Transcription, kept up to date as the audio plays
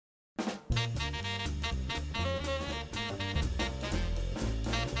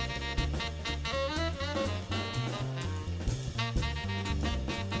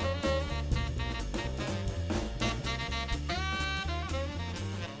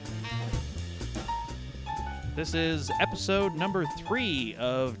This is episode number 3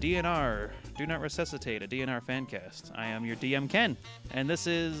 of DNR, Do Not Resuscitate, a DNR fancast. I am your DM, Ken, and this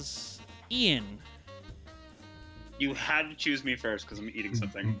is Ian. You had to choose me first because I'm eating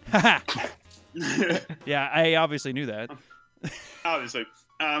something. Yeah, I obviously knew that. Obviously.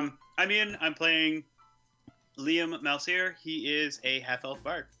 I'm Ian. I'm playing Liam Malseer. He is a half-elf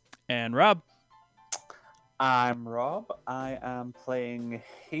bard. And Rob. I'm Rob. I am playing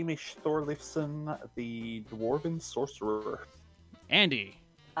Hamish Thorleifson, the Dwarven Sorcerer. Andy.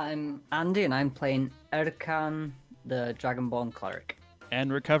 I'm Andy, and I'm playing Erkan, the Dragonborn Cleric.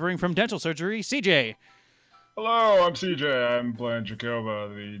 And recovering from dental surgery, CJ. Hello, I'm CJ. I'm playing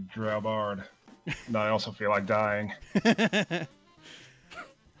Jehkovah, the Drow Bard. And I also feel like dying.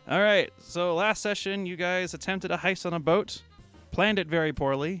 All right, so last session you guys attempted a heist on a boat, planned it very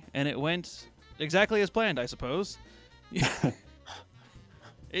poorly, and it went exactly as planned, I suppose.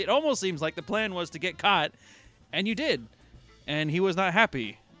 It almost seems like the plan was to get caught, and you did. And he was not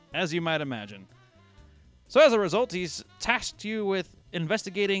happy, as you might imagine. So as a result, he's tasked you with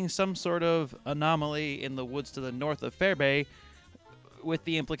investigating some sort of anomaly in the woods to the north of Fairbay, with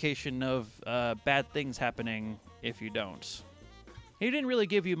the implication of bad things happening if you don't. He didn't really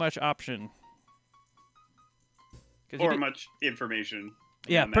give you much option. Or much information.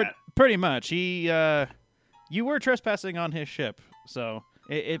 Yeah, pretty much. He, you were trespassing on his ship, so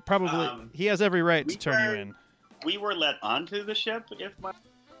it probably he has every right to turn you in. We were let onto the ship, if I'm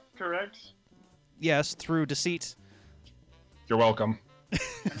correct. Yes, through deceit. You're welcome.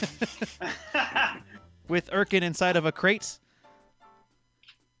 With Erkan inside of a crate.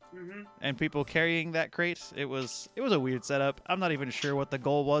 Mm-hmm. And people carrying that crate. It was a weird setup. I'm not even sure what the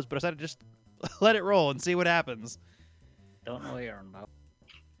goal was, but I decided to just let it roll and see what happens. Don't know what you're on about.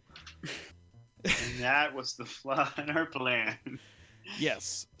 And that was the flaw in our plan.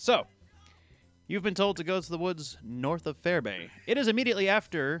 Yes. So, you've been told to go to the woods north of Fairbay. It is immediately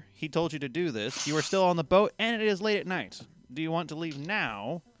after he told you to do this. You are still on the boat, and it is late at night. Do you want to leave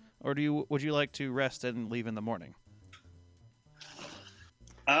now, or would you like to rest and leave in the morning?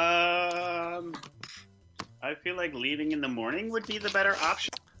 I feel like leaving in the morning would be the better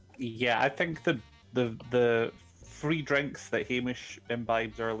option. Yeah, I think the free drinks that Hamish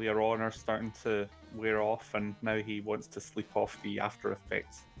imbibed earlier on are starting to wear off, and now he wants to sleep off the after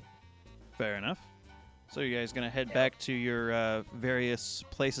effects. Fair enough. So you guys going to head back to your various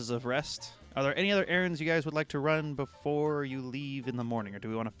places of rest? Are there any other errands you guys would like to run before you leave in the morning, or do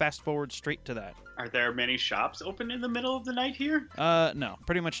we want to fast forward straight to that? Are there many shops open in the middle of the night here? No.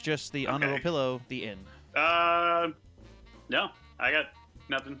 Pretty much just the Honorable Pillow, the inn. No. I got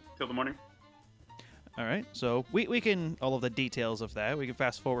nothing till the morning. All right. So we can, all of the details of that, we can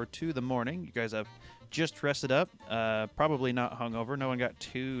fast forward to the morning. You guys have just rested up, probably not hungover. No one got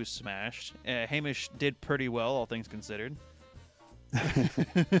too smashed. Hamish did pretty well, all things considered.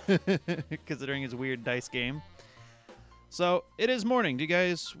 Considering his weird dice game. So it is morning. Do you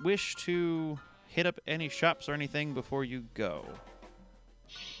guys wish to hit up any shops or anything before you go?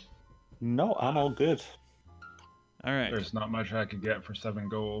 No, I'm all good. All right. There's not much I could get for 7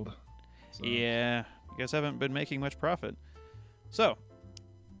 gold. So. Yeah, you guys haven't been making much profit. So,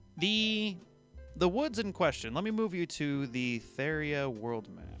 the woods in question. Let me move you to the Theria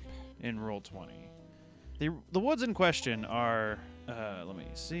world map in Roll20. The woods in question are. Let me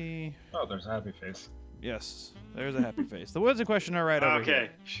see. Oh, there's a happy face. Yes, there's a happy face. The woods in question are right over here.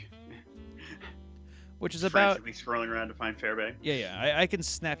 Which is about. Frantically scrolling around to find Fairbay. Yeah. I can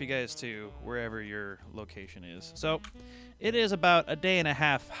snap you guys to wherever your location is. So, it is about a day and a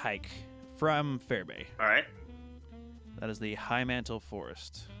half hike from Fairbay. All right. That is the High Mantle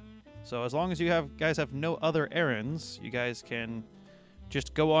Forest. So as long as you guys have no other errands, you guys can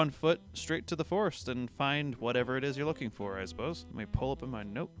just go on foot straight to the forest and find whatever it is you're looking for, I suppose. Let me pull up in my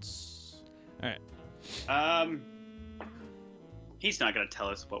notes. All right. He's not going to tell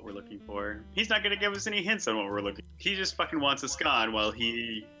us what we're looking for. He's not going to give us any hints on what we're looking for. He just fucking wants us gone while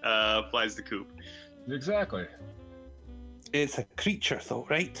he flies the coop. Exactly. It's a creature, though,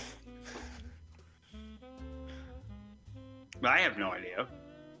 right? I have no idea.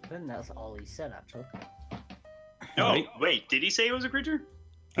 I think that's all he said, actually. Oh, Right. wait, did he say it was a creature?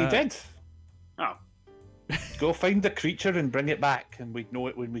 He did. Oh. Go find the creature and bring it back, and we'd know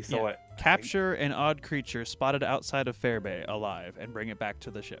it when we saw it. Capture an odd creature spotted outside of Fairbay alive and bring it back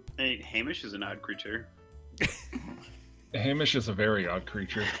to the ship. Hey, Hamish is an odd creature. Hamish is a very odd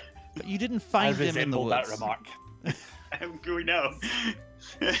creature. But you didn't find him in the resemble woods. that remark. We know.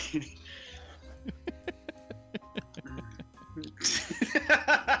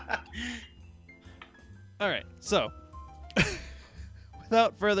 All right, so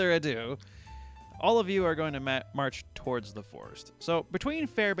without further ado, all of you are going to march towards the forest. So between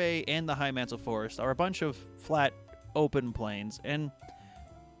Fairbay and the High Mantle Forest are a bunch of flat, open plains, and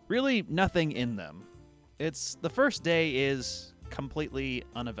really nothing in them. The first day is completely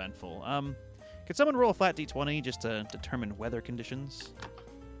uneventful. Could someone roll a flat d20 just to determine weather conditions?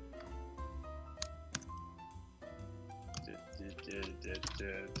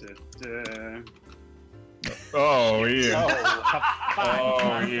 Oh, Ian.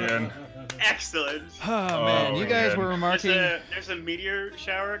 Oh, Ian. Excellent. Oh, man, you guys man. were remarking. There's a meteor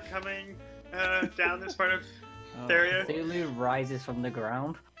shower coming down this part of the area. Cthulhu rises from the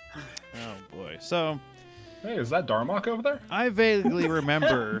ground. Oh boy. So Hey, is that Darmok over there? I vaguely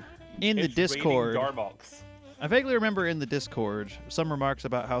remember in the It's Discord. raining Darmoks. I vaguely remember in the Discord some remarks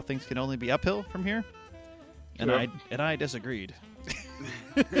about how things can only be uphill from here, and Yep. I disagreed.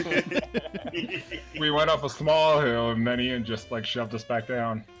 We went up a small hill and then Ian just like shoved us back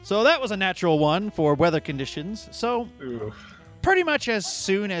down. So that was a natural one for weather conditions. So Ooh. pretty much as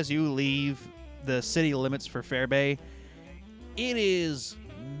soon as you leave the city limits for Fairbay, it is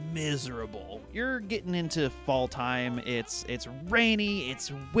miserable. You're getting into fall time. It's rainy,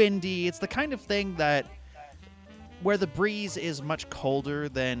 it's windy. It's the kind of thing that where the breeze is much colder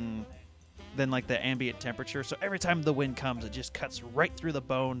than like the ambient temperature. So every time the wind comes, it just cuts right through the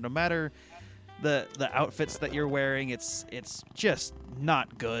bone. No matter the outfits that you're wearing, it's just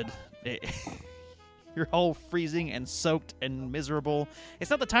not good. You're all freezing and soaked and miserable. It's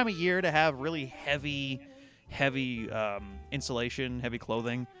not the time of year to have really heavy insulation, heavy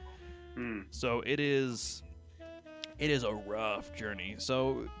clothing. So it is a rough journey.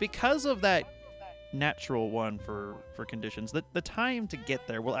 So because of that natural one for conditions, the time to get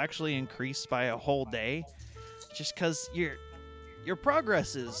there will actually increase by a whole day, just because your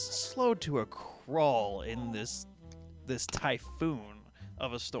progress is slowed to a crawl in this typhoon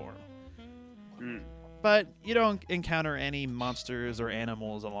of a storm. But you don't encounter any monsters or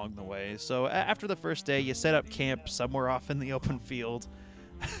animals along the way. So after the first day, you set up camp somewhere off in the open field.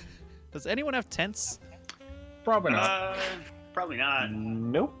 Does anyone have tents? Probably not. Probably not.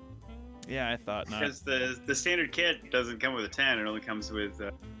 Nope. Yeah, I thought not. Because the standard kit doesn't come with a tent; it only comes with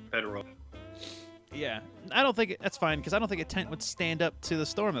bedroll. Yeah, I don't think that's fine because I don't think a tent would stand up to the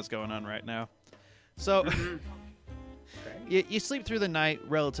storm that's going on right now. So you sleep through the night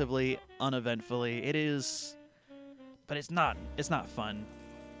relatively uneventfully. It is, but it's not fun.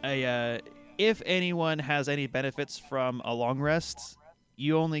 If anyone has any benefits from a long rest,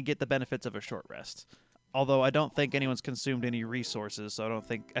 you only get the benefits of a short rest. Although I don't think anyone's consumed any resources, so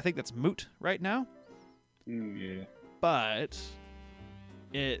I think that's moot right now. Yeah. But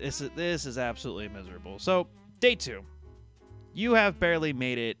this is absolutely miserable. So, day 2. You have barely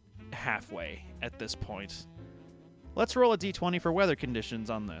made it halfway at this point. Let's roll a d20 for weather conditions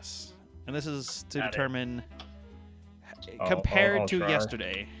on this. And this is to determine compared I'll to try.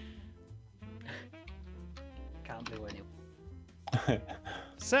 yesterday. Can't do anything.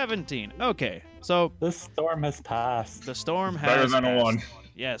 17. Okay. So The storm has passed. the storm has Better than a passed. 1.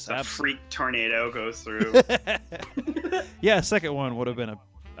 Yes, A freak tornado goes through. yeah, second one would have been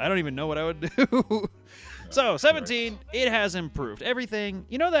I don't even know what I would do. So, 17, it has improved. Everything,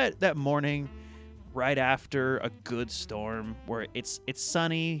 you know that morning right after a good storm where it's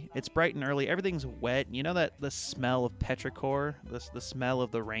sunny, it's bright and early, everything's wet. You know that the smell of petrichor, the smell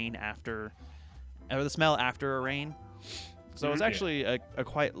of the rain after or the smell after a rain? So it's actually a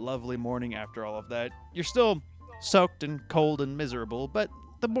quite lovely morning after all of that. You're still soaked and cold and miserable, but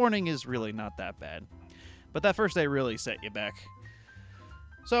the morning is really not that bad. But that first day really set you back.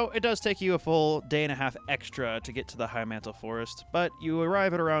 So it does take you a full day and a half extra to get to the High Mantle Forest, but you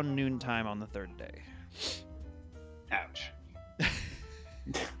arrive at around noontime on the third day. Ouch.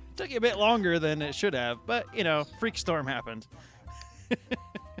 Took you a bit longer than it should have, but, freak storm happened.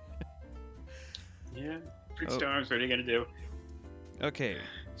 Yeah. Freak storms. What are you gonna do? Okay,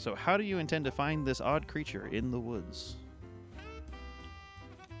 so how do you intend to find this odd creature in the woods?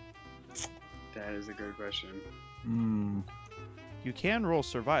 That is a good question. You can roll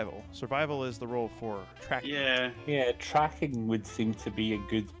survival. Survival is the roll for tracking. Yeah. Yeah, tracking would seem to be a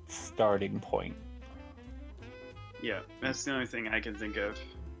good starting point. Yeah. That's the only thing I can think of.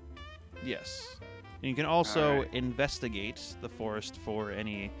 Yes. And you can also Alright. investigate the forest for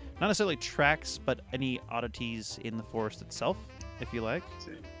any, not necessarily tracks, but any oddities in the forest itself, if you like. Let's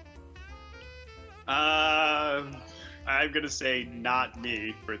see. I'm gonna say not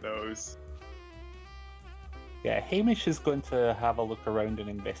me for those. Yeah, Hamish is going to have a look around and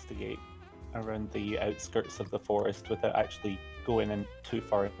investigate around the outskirts of the forest without actually going in too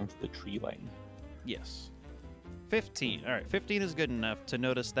far into the tree line. Yes. 15. All right, 15 is good enough to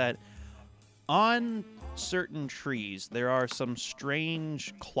notice that On certain trees, there are some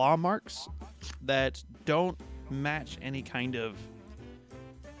strange claw marks that don't match any kind of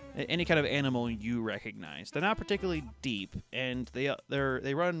animal you recognize. They're not particularly deep, and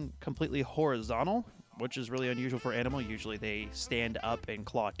they run completely horizontal, which is really unusual for animal. Usually they stand up and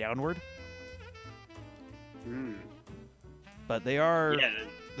claw downward. But they are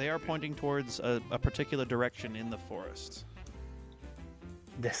pointing towards a particular direction in the forest.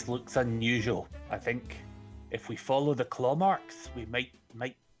 This looks unusual. I think if we follow the claw marks, we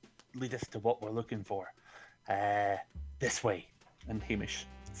might lead us to what we're looking for. This way. And Hamish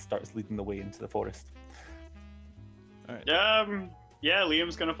starts leading the way into the forest. All right. Yeah,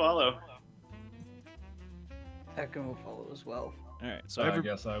 Liam's gonna follow. Erkan will follow as well. All right. So I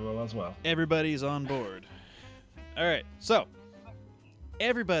guess I will as well. everybody's on board. All right. So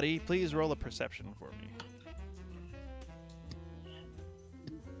everybody, please roll a perception for me.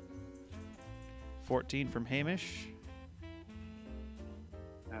 14 from Hamish.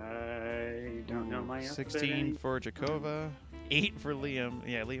 I don't know my alphabet 16 any- for Jehkovah. 8 for Liam.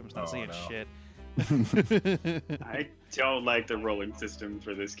 Yeah, Liam's not Oh, seeing no. shit. I don't like the rolling system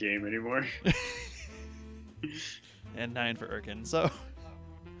for this game anymore. And 9 for Erkan. So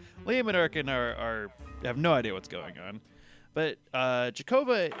Liam and Erkan have no idea what's going on. But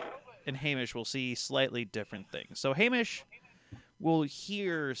Jehkovah and Hamish will see slightly different things. So Hamish will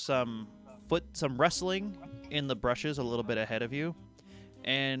hear some rustling in the brushes a little bit ahead of you.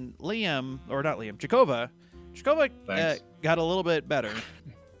 And Jehkovah Thanks. got a little bit better.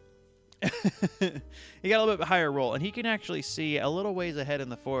 He got a little bit higher roll, and he can actually see a little ways ahead in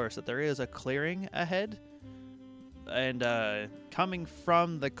the forest that there is a clearing ahead. And coming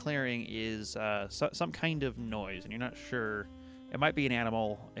from the clearing is some kind of noise, and you're not sure. It might be an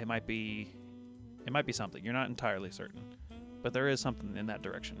animal. It might be something. You're not entirely certain, but there is something in that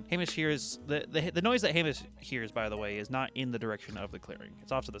direction. Hamish hears the noise that Hamish hears, by the way, is not in the direction of the clearing.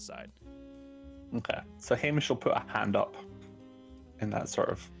 It's off to the side. Okay. So Hamish will put a hand up in that sort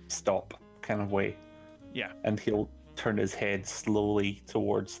of stop kind of way. Yeah. And he'll turn his head slowly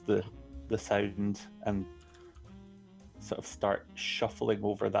towards the sound and sort of start shuffling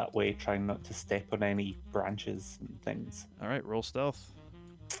over that way, trying not to step on any branches and things. All right, roll stealth.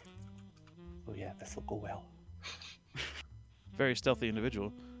 Oh yeah, this will go well. Very stealthy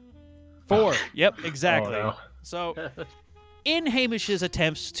individual. 4. Yep, exactly. Oh, no. So, in Hamish's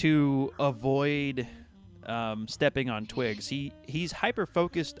attempts to avoid stepping on twigs, he's hyper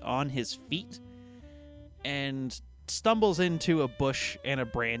focused on his feet and stumbles into a bush and a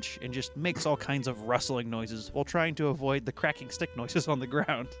branch and just makes all kinds of rustling noises while trying to avoid the cracking stick noises on the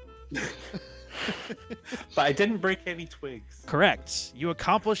ground. But I didn't break any twigs. Correct. You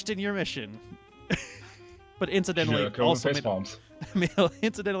accomplished in your mission. But incidentally, Go also with face palms. made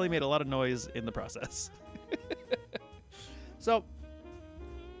a lot of noise in the process. So,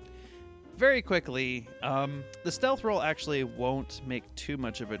 very quickly, the stealth roll actually won't make too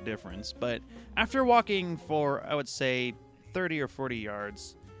much of a difference, but after walking for, I would say, 30 or 40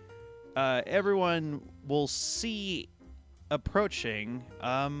 yards, everyone will see approaching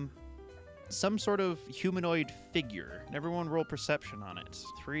some sort of humanoid figure. And everyone roll perception on it.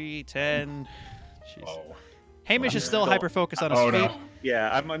 3, 10. Jeez. Oh. Hamish is still Go. hyper-focused on his Oh feet. no.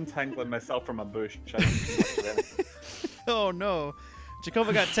 Yeah, I'm untangling myself from a bush. I don't see much of anything. Oh no.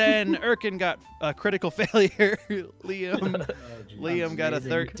 Jehkovah got 10. Erkan got a critical failure. Liam got a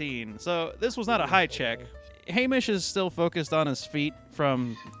 13. So this was not a high check. Hamish is still focused on his feet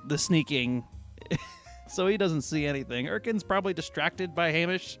from the sneaking, so he doesn't see anything. Erkan's probably distracted by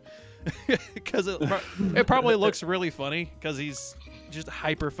Hamish because it probably looks really funny because he's just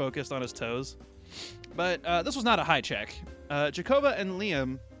hyper focused on his toes. But this was not a high check. Jehkovah and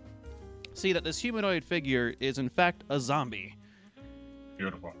Liam see that this humanoid figure is in fact a zombie.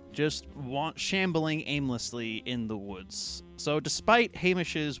 Beautiful. Just shambling aimlessly in the woods. So despite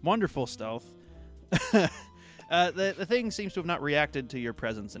Hamish's wonderful stealth, the thing seems to have not reacted to your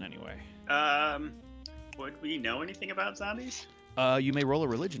presence in any way. Would we know anything about zombies? You may roll a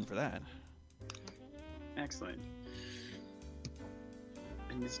religion for that. Excellent.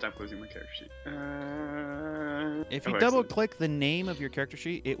 I need to stop closing my character sheet. If you excellent. double-click the name of your character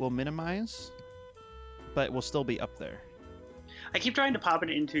sheet, it will minimize, but it will still be up there. I keep trying to pop it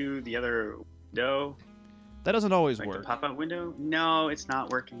into the other window. That doesn't always Like the work. pop-out window? No, it's not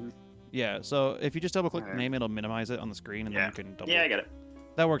working. Yeah, so if you just double-click the Alright. name, it'll minimize it on the screen, and then you can double. Yeah, I get it.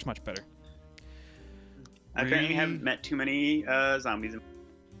 That works much better. I apparently haven't met too many zombies.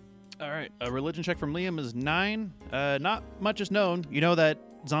 All right, a religion check from Liam is 9. Not much is known. You know that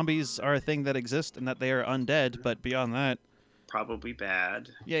zombies are a thing that exist and that they are undead, but beyond that, probably bad.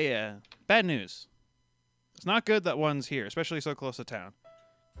 Yeah. Bad news. It's not good that one's here, especially so close to town.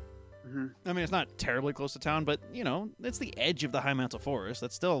 Mm-hmm. I mean, it's not terribly close to town, but, you know, it's the edge of the High Mantle Forest.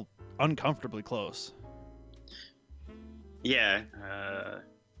 That's still uncomfortably close. Yeah. I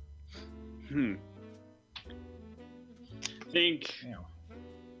think Damn.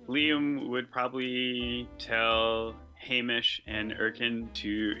 Liam would probably tell Hamish and Erkan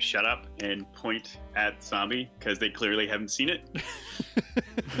to shut up and point at Zombie because they clearly haven't seen it.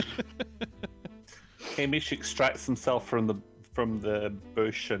 Hamish extracts himself from the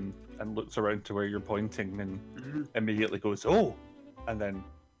bush and looks around to where you're pointing and Mhm. immediately goes, "Oh!" and then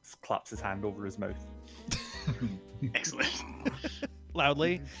claps his hand over his mouth Excellent.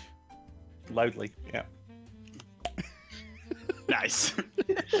 Loudly. loudly. Yeah. Nice.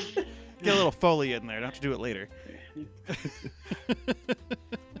 Get a little Foley in there. Don't have to do it later.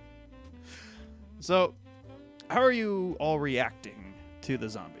 So, how are you all reacting to the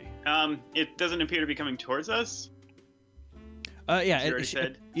zombie? It doesn't appear to be coming towards us. Yeah, You already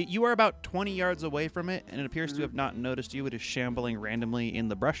said. you are about 20 yards away from it, and it appears to Mhm. have not noticed you. It is shambling randomly in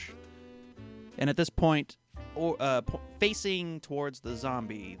the brush. And at this point, facing towards the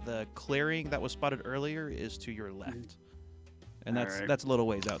zombie, the clearing that was spotted earlier is to your left. And that's Alright. that's a little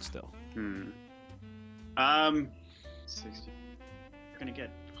ways out still. 60. We're gonna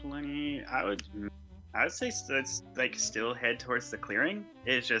get plenty. I would say let's like still head towards the clearing.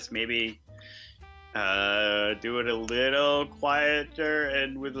 It's just maybe do it a little quieter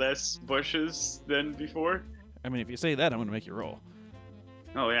and with less bushes than before. I mean, if you say that, I'm going to make you roll.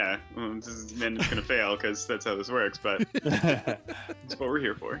 Oh yeah, well, then it's gonna fail because that's how this works. But that's what we're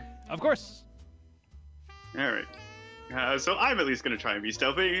here for. Of course. All right. So I'm at least gonna try and be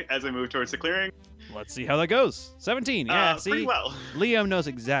stealthy as I move towards the clearing. Let's see how that goes. 17. Yeah, Pretty see? well. Liam knows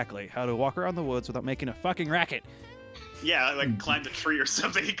exactly how to walk around the woods without making a fucking racket. Yeah, like climb the tree or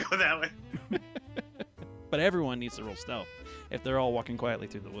something and go that way. But everyone needs to roll stealth if they're all walking quietly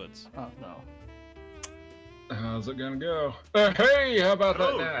through the woods. Oh no. How's it gonna go? Hey, how about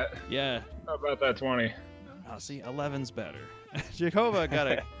Oh. that? Yeah. How about that 20? Oh, see, 11's better. Jehkovah got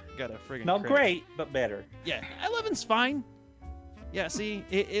a friggin' Not crit. great, but better. Yeah, 11's fine. Yeah, see,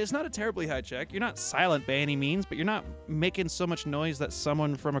 it's not a terribly high check. You're not silent by any means, but you're not making so much noise that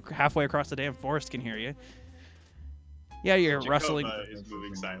someone from halfway across the damn forest can hear you. Yeah, you're Jehkovah rustling. is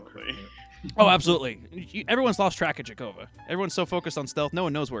moving silently. Oh, absolutely. Everyone's lost track of Jehkovah. Everyone's so focused on stealth, no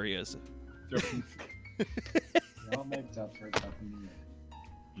one knows where he is. It all makes up for it up in the air.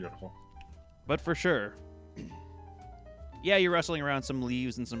 Beautiful. But for sure, yeah, you're rustling around some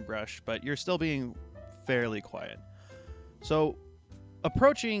leaves and some brush, but you're still being fairly quiet. So,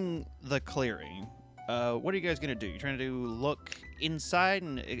 approaching the clearing, what are you guys going to do? You trying to look inside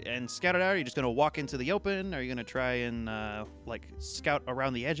and scout it out? Or are you just going to walk into the open? Are you going to try and, scout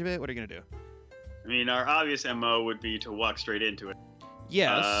around the edge of it? What are you going to do? I mean, our obvious MO would be to walk straight into it.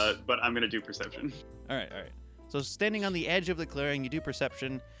 Yes. But I'm gonna do perception. All right. So, standing on the edge of the clearing, you do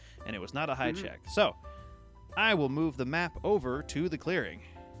perception, and it was not a high Mhm. check. So, I will move the map over to the clearing.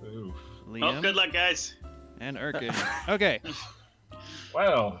 Ooh. Liam Oh, good luck, guys. and Erkan. Okay.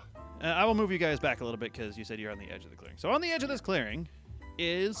 Well, I will move you guys back a little bit because you said you're on the edge of the clearing. So on the edge of this clearing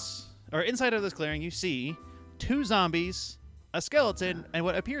inside of this clearing, you see 2 zombies, a skeleton, and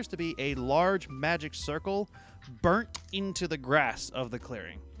what appears to be a large magic circle burnt into the grass of the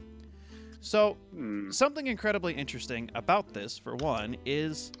clearing. So something incredibly interesting about this, for one,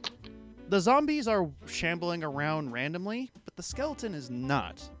 is the zombies are shambling around randomly, but the skeleton is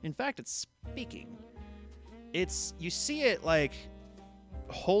not. In fact, it's speaking. You see it like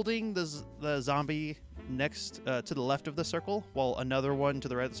holding the zombie next to the left of the circle, while another one to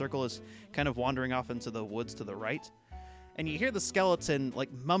the right of the circle is kind of wandering off into the woods to the right. And you hear the skeleton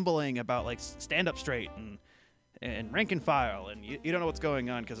like mumbling about like stand up straight and rank and file, and you don't know what's going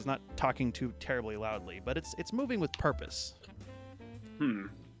on because it's not talking too terribly loudly, but it's moving with purpose.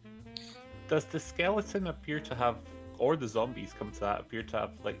 Does the skeleton appear to have, or the zombies come to that, appear to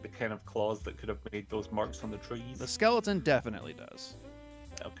have like the kind of claws that could have made those marks on the trees? The skeleton definitely does.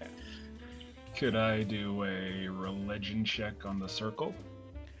 Okay. could I do a religion check on the circle?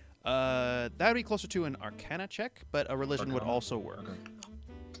 That would be closer to an Arcana check, but a religion would Arcana? also work. Okay.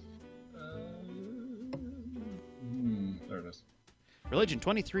 There it is. Religion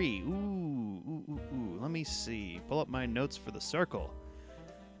 23. Ooh. Let me see. Pull up my notes for the circle.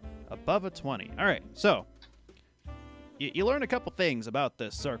 Above a 20. All right. So you learn a couple things about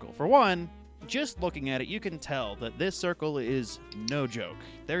this circle. For one, just looking at it, you can tell that this circle is no joke.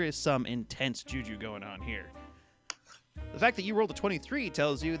 There is some intense juju going on here. The fact that you rolled a 23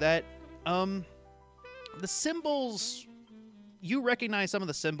 tells you that the symbols you recognize some of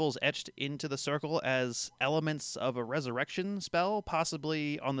the symbols etched into the circle as elements of a resurrection spell,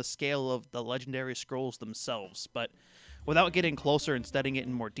 possibly on the scale of the legendary scrolls themselves. But without getting closer and studying it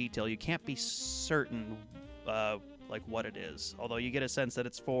in more detail, you can't be certain like what it is. Although you get a sense that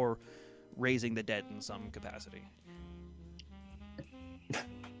it's for raising the dead in some capacity.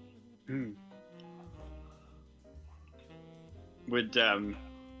 Would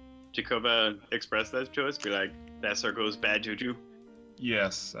Jehkovah express that to us? Be like, that circle is bad juju?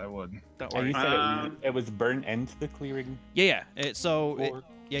 Yes, I would. Don't Oh, worry. you said it was burnt into the clearing. Yeah. So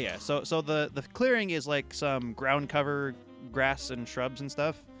the clearing is like some ground cover, grass and shrubs and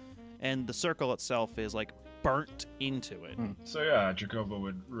stuff, and the circle itself is like burnt into it. So yeah, Jehkovah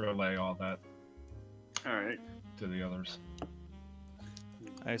would relay all that All right. to the others.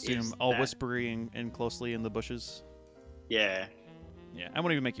 I assume Is all that- whispering and closely in the bushes. Yeah. Yeah, I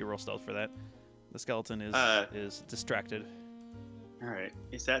won't even make you roll stealth for that. The skeleton is distracted. All right.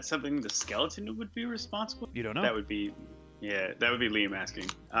 Is that something the skeleton would be responsible? You don't know. That would be Liam asking.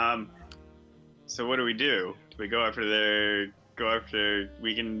 So what do we do? Do we go after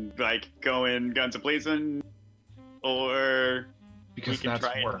we can like go in guns a-blazing, or Because can that's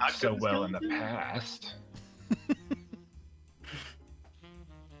try and worked knock so down the well in the skeleton? past.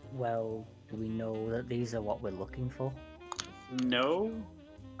 Well, do we know that these are what we're looking for? no?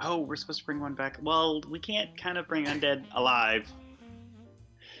 Oh, we're supposed to bring one back. Well, we can't kind of bring undead alive.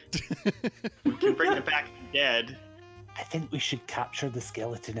 We can bring them back dead. I think we should capture the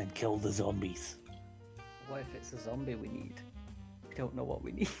skeleton and kill the zombies. What if it's a zombie we need? We don't know what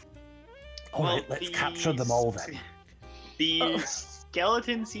we need. All right, let's capture them all then. The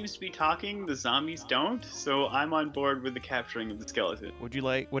skeleton seems to be talking, the zombies don't, so I'm on board with the capturing of the skeleton.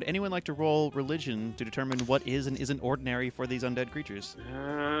 Would anyone like to roll religion to determine what is and isn't ordinary for these undead creatures?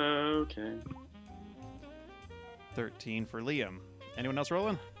 Okay. 13 for Liam. Anyone else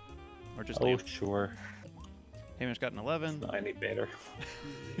rolling? Or just Oh, Liam? sure. Hamish got an 11. Not any better.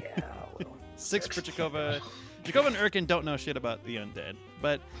 Yeah, well. 6 for Jehkovah. Jehkovah and Erkan don't know shit about the undead.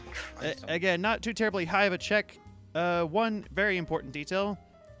 But, again, not too terribly high of a check. One very important detail.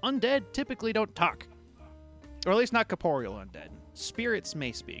 Undead typically don't talk. Or at least not corporeal undead. Spirits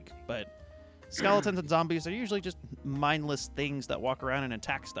may speak, but skeletons and zombies are usually just mindless things that walk around and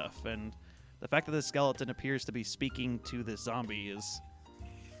attack stuff. And the fact that this skeleton appears to be speaking to this zombie is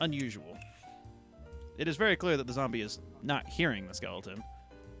unusual. It is very clear that the zombie is not hearing the skeleton.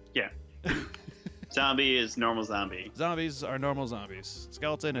 Yeah. Zombie is normal zombie. Zombies are normal zombies.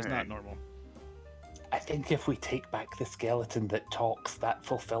 Skeleton is not Alright. normal. I think if we take back the skeleton that talks, that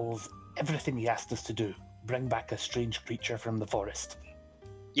fulfills everything he asked us to do. Bring back a strange creature from the forest.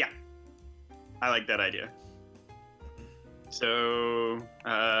 Yeah. I like that idea. So,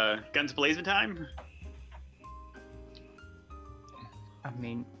 guns blazing time? I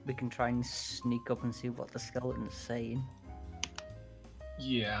mean, we can try and sneak up and see what the skeleton's saying.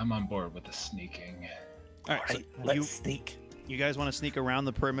 Yeah, I'm on board with the sneaking. All right, so Right, let's sneak. you guys want to sneak around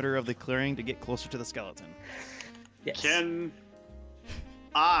the perimeter of the clearing to get closer to the skeleton. Yes. Can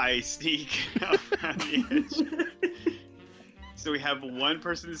I sneak up on the edge? So we have one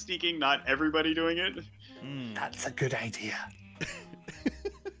person sneaking, not everybody doing it? That's a good idea.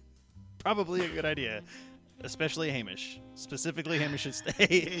 Probably a good idea. Especially Hamish. Specifically, Hamish should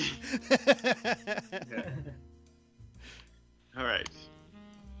stay. All right.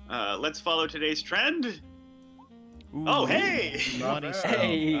 Let's follow today's trend. Ooh, Oh, hey! 20 stealth.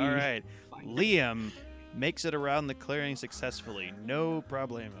 Hey! All right. Liam makes it around the clearing successfully. No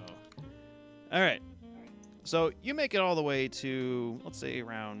problemo. All right. So you make it all the way to, let's say,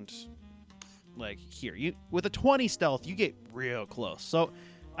 around like here. You with a 20 stealth, you get real close. So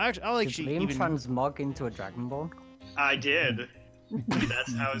I'll Did actually Liam even transmog into a dragonborn? I did.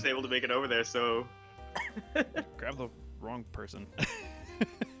 That's how I was able to make it over there, so grab the wrong person.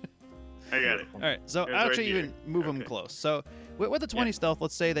 I got it. All right, so It was I'll right actually here. even move them Okay. close. So with the 20 Yeah. stealth,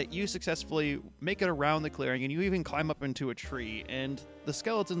 let's say that you successfully make it around the clearing and you even climb up into a tree, and the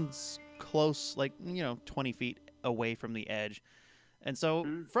skeleton's close, like, 20 feet away from the edge. And so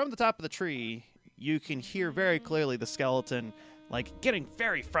from the top of the tree, you can hear very clearly the skeleton, like, getting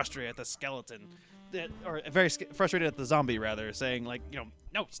very frustrated at the skeleton. Or very frustrated at the zombie, rather, saying, like,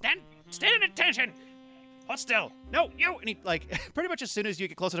 no, stand at attention! Hold still! No, you! And he, like, pretty much as soon as you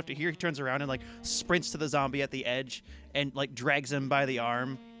get close enough to hear, he turns around and, like, sprints to the zombie at the edge and, like, drags him by the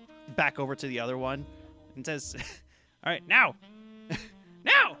arm back over to the other one and says, all right, now!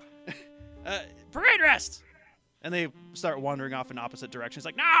 Now! Parade rest! And they start wandering off in opposite directions,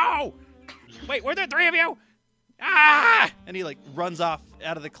 like, no! Wait, were there 3 of you? Ah! And he, like, runs off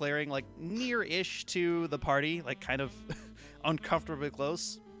out of the clearing, like, near-ish to the party, like, kind of uncomfortably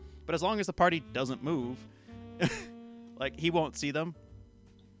close. But as long as the party doesn't move, like, he won't see them.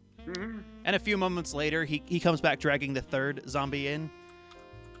 Mhm. And a few moments later, he comes back dragging the third zombie in.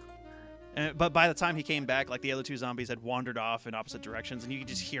 But by the time he came back, like, the other two zombies had wandered off in opposite directions, and you could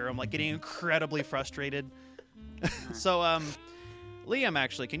just hear him, like, getting incredibly frustrated. So, Liam,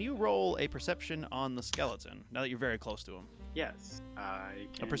 actually, can you roll a perception on the skeleton, now that you're very close to him? Yes, I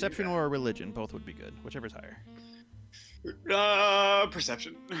can. A perception or a religion, both would be good, whichever's higher.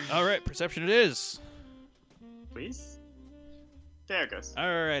 Perception. All right, perception it is. Please. There it goes.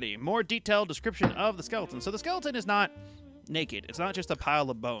 Alrighty, more detailed description of the skeleton. So the skeleton is not naked. It's not just a pile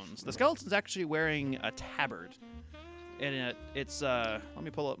of bones. The skeleton's actually wearing a tabard. And it's, let me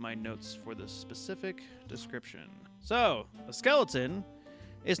pull up my notes for the specific description. So, the skeleton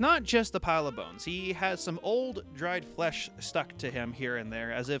is not just a pile of bones. He has some old, dried flesh stuck to him here and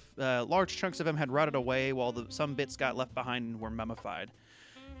there, as if large chunks of him had rotted away while some bits got left behind and were mummified.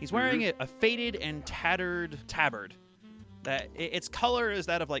 He's wearing a faded and tattered tabard. That its color is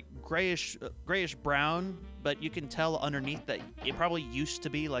that of like grayish brown, but you can tell underneath that it probably used to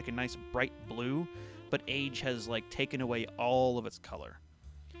be like a nice bright blue, but age has like taken away all of its color.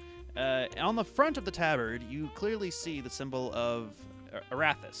 On the front of the tabard, you clearly see the symbol of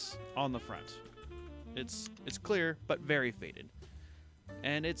Arathis on the front. It's clear but very faded,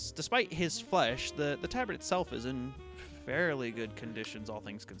 and it's despite his flesh, the tabard itself is in fairly good conditions, all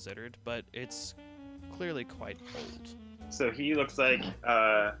things considered, but it's clearly quite old. So he looks like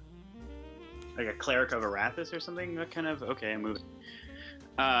a cleric of Arathis or something. What kind of? Okay, I'm moving.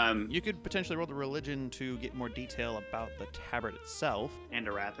 You could potentially roll the religion to get more detail about the tabard itself. And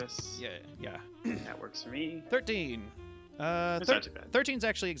Arathis. Yeah. That works for me. 13. It's not too bad. 13's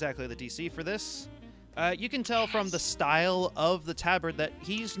actually exactly the DC for this. You can tell from the style of the tabard that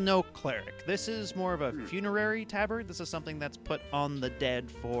he's no cleric. This is more of a funerary tabard. This is something that's put on the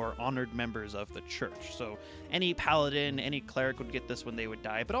dead for honored members of the church. So any paladin, any cleric would get this when they would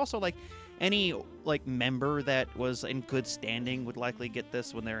die, but also like any like member that was in good standing would likely get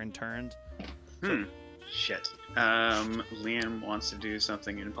this when they're interned. Shit. Liam wants to do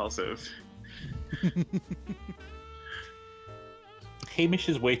something impulsive. Hamish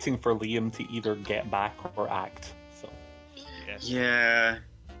is waiting for Liam to either get back or act. So Yes. Yeah.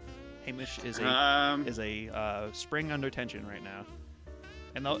 Hamish is a spring under tension right now,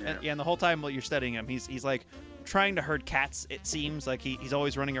 and the whole time while you're studying him, he's like trying to herd cats. It seems like he's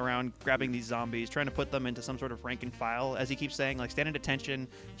always running around grabbing these zombies, trying to put them into some sort of rank and file, as he keeps saying, like stand at attention,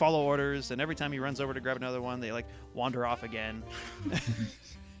 follow orders, and every time he runs over to grab another one, they like wander off again.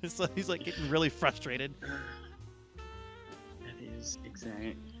 He's like getting really frustrated. That is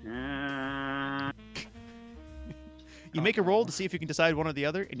exact. You make a roll to see if you can decide one or the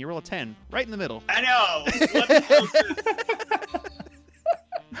other, and you roll a 10 right in the middle. I know. What the hell is this?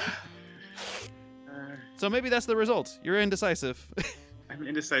 So maybe that's the result. You're indecisive. I'm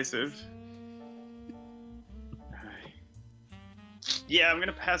indecisive. Yeah, I'm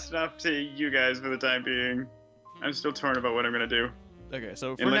gonna pass it off to you guys for the time being. I'm still torn about what I'm gonna do. Okay,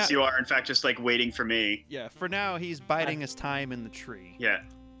 so for Unless now, you are, in fact, just like waiting for me. yeah, for now he's biding his time in the tree. Yeah.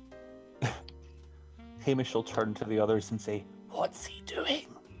 Hamish will turn to the others and say, "What's he doing?"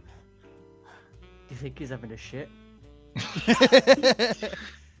 Do you think he's having a shit?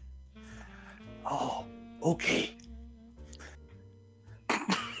 Oh, okay.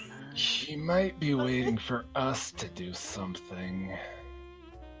 He might be waiting for us to do something.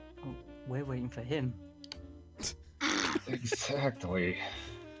 Oh, we're waiting for him. Exactly.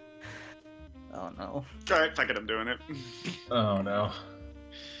 Oh no. Alright, fuck it, I'm doing it. Oh no.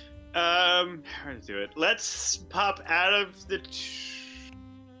 How to do it? Let's pop out of the.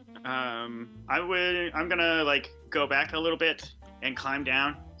 I'm gonna like go back a little bit and climb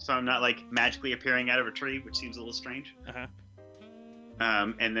down, so I'm not like magically appearing out of a tree, which seems a little strange.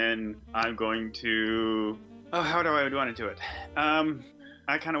 And then I'm going to. Oh, how do I want to do it?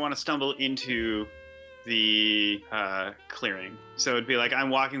 I kind of want to stumble into the clearing, so it'd be like I'm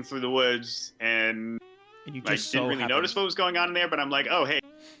walking through the woods and And you like just didn't really notice what was going on in there, but I'm like, oh hey.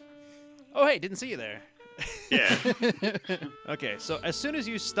 Oh, hey, didn't see you there. Yeah. Okay, so as soon as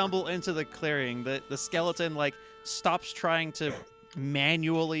you stumble into the clearing, the skeleton like stops trying to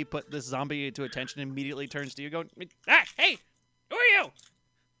manually put this zombie into attention and immediately turns to you going, "Ah, hey, who are you?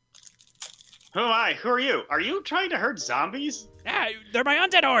 Who am I? Who are you? Are you trying to herd zombies? Ah, they're my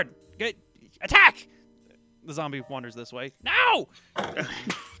undead horde. Get, attack!" The zombie wanders this way. No!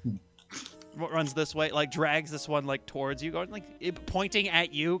 Runs this way, like drags this one like towards you, going like pointing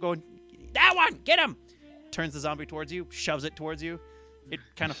at you, going, "That one, get him!" Turns the zombie towards you, shoves it towards you. It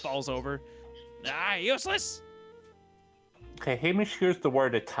kind of falls over. Ah, useless. Okay, Hamish hears the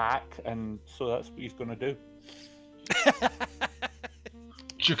word attack, and so that's what he's going to do.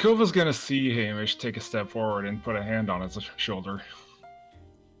 Jehkovah's gonna see Hamish take a step forward and put a hand on his shoulder.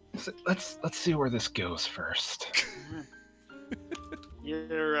 So let's see where this goes first.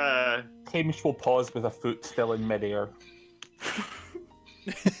 You're Hamish will pause with a foot still in midair.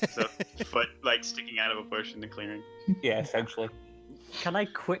 so foot like sticking out of a bush in the clearing. Yeah, essentially. Can I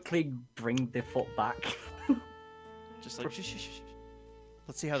quickly bring the foot back? Just like, shh, shh, shh.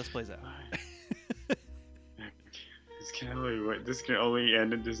 Let's see how this plays out. This can only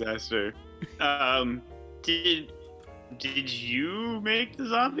end in disaster. Did you make the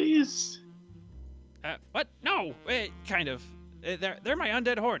zombies? What? No, kind of. They're my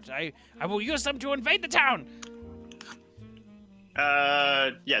undead horde. I will use them to invade the town.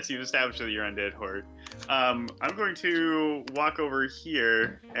 Yes, you've established that you're undead horde. I'm going to walk over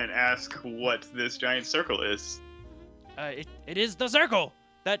here and ask what this giant circle is. It is the circle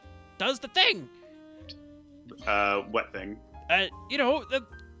that does the thing. What thing? You know,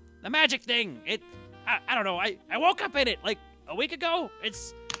 the magic thing. I don't know. I woke up in it like a week ago.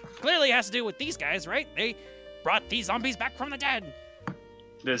 It's clearly has to do with these guys, right? They brought these zombies back from the dead.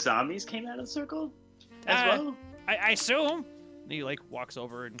 The zombies came out of the circle as well? I assume. And he like walks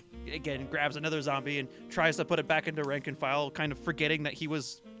over and again grabs another zombie and tries to put it back into rank and file, kind of forgetting that he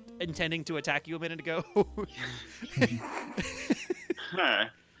was intending to attack you a minute ago. Huh.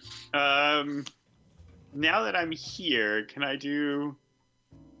 Now that I'm here, can I do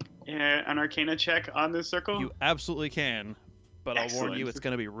an Arcana check on this circle? You absolutely can, but I'll warn you, Excellent. it's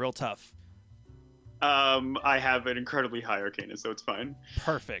going to be real tough. I have an incredibly high Arcana, so it's fine.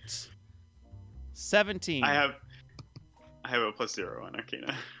 Perfect. 17. I have a +0 on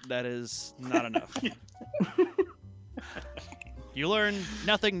Arcana. That is not enough. You learn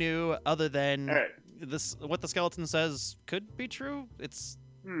nothing new other than All right. this. What the skeleton says could be true. It's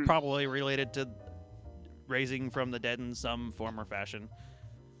probably related to raising from the dead in some form or fashion.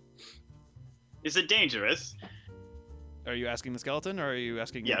 Is it dangerous? Are you asking the skeleton, or are you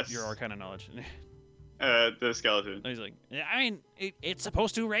asking Yes. your Arcana knowledge? The skeleton. He's like, I mean, it's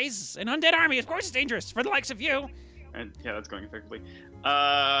supposed to raise an undead army. Of course, it's dangerous for the likes of you. And yeah, that's going effectively.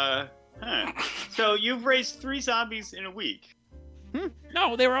 So you've raised 3 zombies in a week.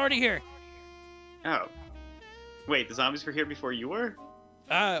 No, they were already here. Oh. Wait, the zombies were here before you were?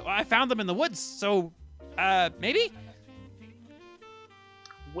 I found them in the woods. So, maybe.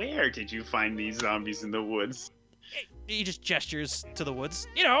 Where did you find these zombies in the woods? He just gestures to the woods.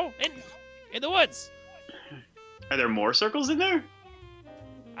 You know, in the woods. Are there more circles in there?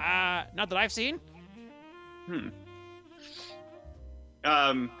 Not that I've seen.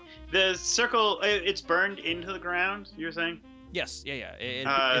 The circle, it's burned into the ground, you were saying? Yes, yeah.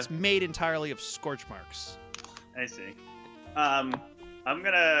 It's made entirely of scorch marks. I see. I'm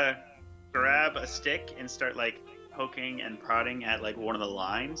gonna grab a stick and start, like, poking and prodding at, like, one of the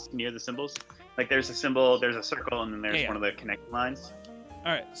lines near the symbols. Like, there's a symbol, there's a circle, and then there's one of the connecting lines.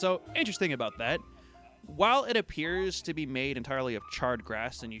 All right, so interesting about that. While it appears to be made entirely of charred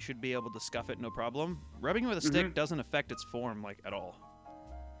grass and you should be able to scuff it no problem, rubbing it with a stick doesn't affect its form, like, at all.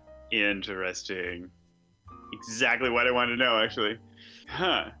 Interesting. Exactly what I wanted to know, actually.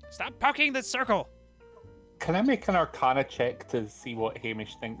 Huh. Stop poking the circle! Can I make an Arcana check to see what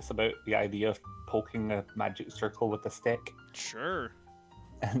Hamish thinks about the idea of poking a magic circle with a stick? Sure.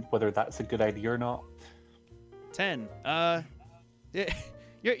 And whether that's a good idea or not? 10.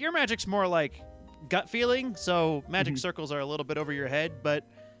 Your magic's more like gut feeling, so magic circles are a little bit over your head, but,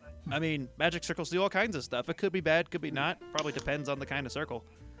 I mean, magic circles do all kinds of stuff. It could be bad, could be not. Probably depends on the kind of circle.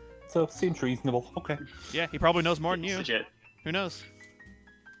 So, seems reasonable. Okay. Yeah, he probably knows more than you. Legit. Who knows?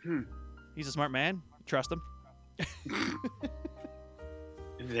 He's a smart man. Trust him.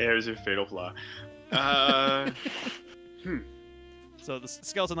 There's your fatal flaw. So the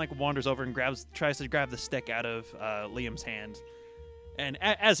skeleton like wanders over and tries to grab the stick out of Liam's hand. And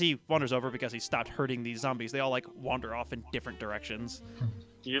as he wanders over, because he stopped hurting these zombies, they all like wander off in different directions.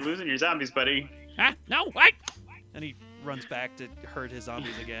 You're losing your zombies, buddy. Ah, no, what? And he runs back to hurt his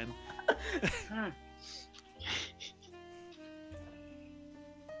zombies again. I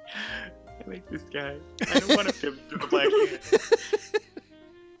like this guy. I don't want to pimp to the black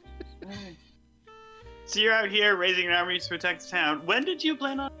man. So you're out here raising an army to protect the town. When did you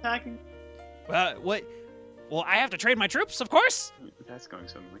plan on attacking? What? Well, I have to train my troops, of course. That's going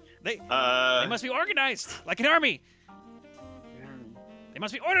swimmingly. They must be organized, like an army. They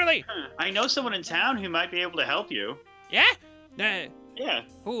must be orderly. I know someone in town who might be able to help you. Yeah? Yeah.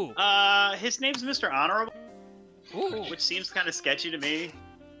 Who? His name's Mr. Honorable, Ooh. which seems kind of sketchy to me.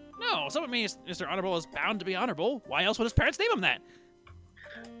 No, someone means Mr. Honorable is bound to be honorable. Why else would his parents name him that?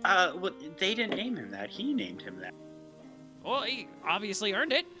 Well, they didn't name him that. He named him that. Well, he obviously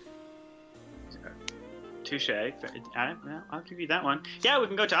earned it. Touche. I'll give you that one. Yeah, we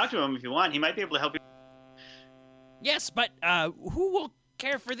can go talk to him if you want. He might be able to help you. Yes, but who will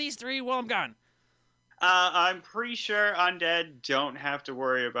care for these three while I'm gone? I'm pretty sure undead don't have to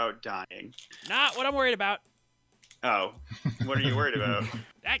worry about dying. Not what I'm worried about. Oh, what are you worried about?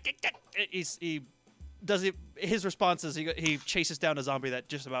 His response is he chases down a zombie that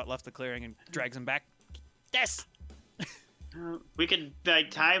just about left the clearing and drags him back. Yes. We could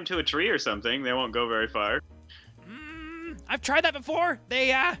tie him to a tree or something. They won't go very far. I've tried that before. They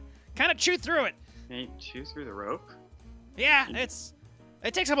kind of chew through it. They chew through the rope? Yeah,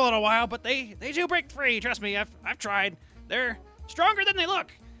 it takes them a little while, but they do break free. Trust me, I've tried. They're stronger than they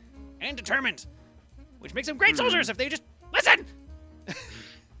look, and determined, which makes them great soldiers if they just listen.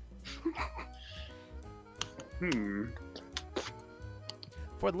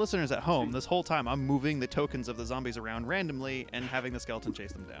 For the listeners at home, this whole time I'm moving the tokens of the zombies around randomly and having the skeleton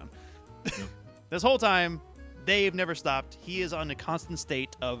chase them down. This whole time, they've never stopped. He is on a constant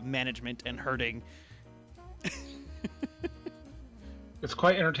state of management and herding. It's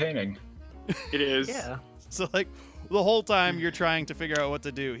quite entertaining. It is. Yeah. So, like, the whole time you're trying to figure out what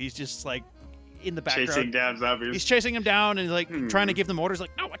to do, he's just, like, in the background. Chasing down zombies. He's chasing him down and, like, trying to give them orders,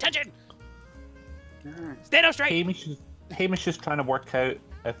 like, no, attention! Stand up straight! Hamish is trying to work out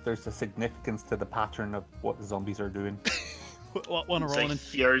if there's a significance to the pattern of what the zombies are doing. Want to It's roll like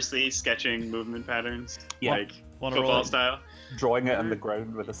furiously sketching movement patterns, Yeah. like Wanna football roll it? style. Drawing it on the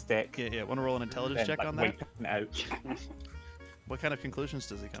ground with a stick. Yeah. Want to roll an intelligence and, check like, on that? wiping it out. What kind of conclusions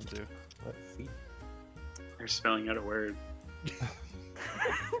does he come to? Let's see. They're spelling out a word.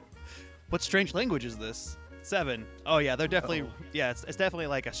 What strange language is this? 7. Oh, yeah, they're definitely... Yeah, it's definitely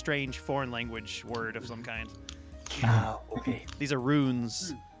like a strange foreign language word of some kind. Oh, okay. These are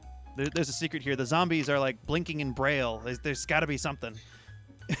runes. There's a secret here. The zombies are, like, blinking in Braille. There's got to be something.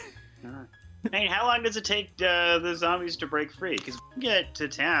 Hey, how long does it take the zombies to break free? Because when you get to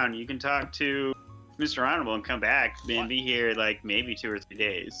town, you can talk to Mr. Honorable and come back and be here, like, maybe 2 or 3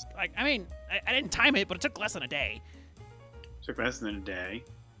 days. Like, I mean, I didn't time it, but it took less than a day. Took less than a day.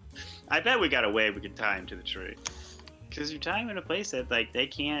 I bet we got a way we could tie him to the tree. Because you tie him in a place that, like, they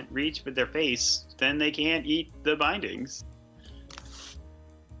can't reach with their face, then they can't eat the bindings.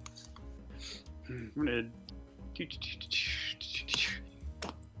 I'm gonna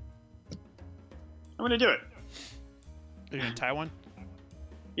do it. Are you going to tie one?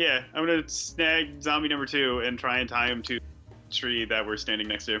 Yeah, I'm gonna snag zombie number 2 and try and tie him to the tree that we're standing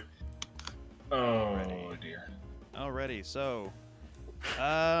next to. Oh dear. Alrighty, so...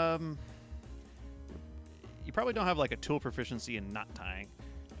 You probably don't have, like, a tool proficiency in knot tying.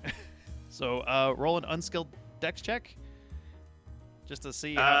 So, roll an unskilled dex check. Just to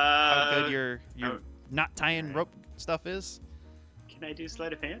see how good your knot tying rope stuff is. Can I do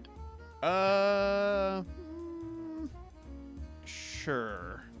sleight of hand?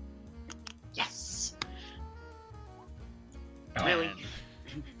 Sure. Yes. Oh. Really?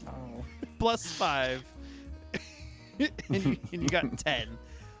 Oh. Plus 5. and you got 10.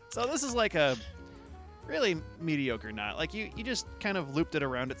 So this is like a really mediocre knot. Like you just kind of looped it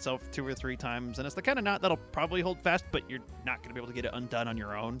around itself 2 or 3 times, and it's the kind of knot that'll probably hold fast, but you're not going to be able to get it undone on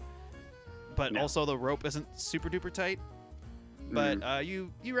your own. But No. also the rope isn't super duper tight. But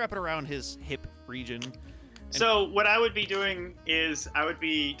you wrap it around his hip region. So what I would be doing is I would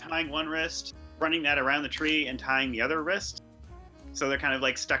be tying one wrist, running that around the tree, and tying the other wrist. So they're kind of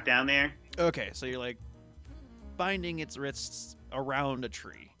like stuck down there. Okay, so you're like binding its wrists around a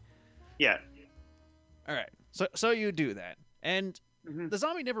tree. Yeah. All right. So you do that. And Mhm. the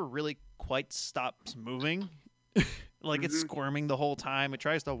zombie never really quite stops moving. Like it's Mhm. squirming the whole time. It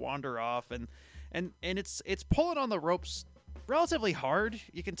tries to wander off and it's pulling on the ropes relatively hard.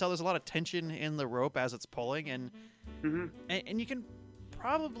 You can tell there's a lot of tension in the rope as it's pulling and you can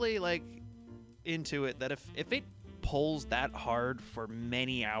probably like intuit that if it pulls that hard for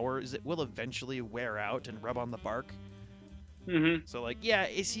many hours, it will eventually wear out and rub on the bark. So like, yeah,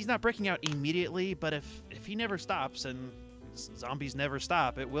 he's not breaking out immediately, but if he never stops and zombies never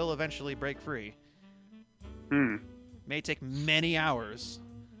stop, it will eventually break free. May take many hours.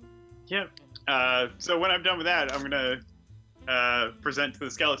 Yep. So when I'm done with that, I'm gonna present to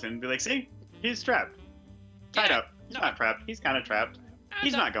the skeleton and be like, see, he's trapped. Tied Yeah, up. He's no. not trapped. He's kind of trapped.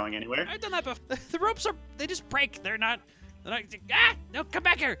 He's not going anywhere. I've done that before. The ropes they just break. They're not, no, come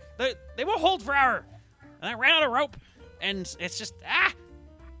back here. They won't hold for an hour. And I ran out of rope, and it's just, And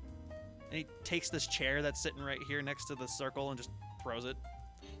he takes this chair that's sitting right here next to the circle and just throws it.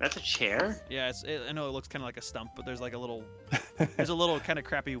 That's a chair? Yeah, I know it looks kind of like a stump, but there's like a little kind of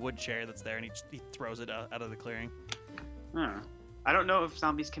crappy wood chair that's there, and he throws it out of the clearing. Huh. I don't know if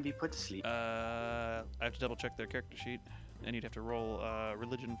zombies can be put to sleep. I have to double check their character sheet, and you'd have to roll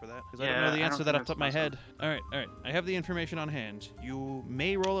religion for that, because I Yeah, don't know the I answer to don't that think off the top of my that's head. All right. I have the information on hand. You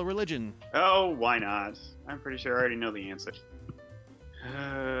may roll a religion. Oh, why not? I'm pretty sure I already know the answer.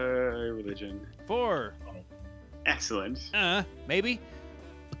 Religion. 4. Excellent. Maybe.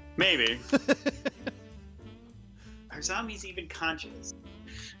 Maybe. Are zombies even conscious?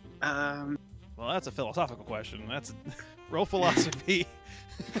 Well, that's a philosophical question. That's roll philosophy.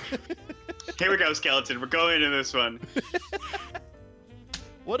 Here we go, skeleton. We're going into this one.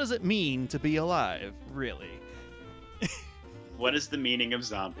 What does it mean to be alive, really? What is the meaning of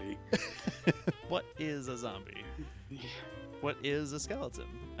zombie? What is a zombie? What is a skeleton?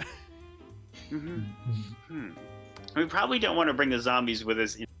 We probably don't want to bring the zombies with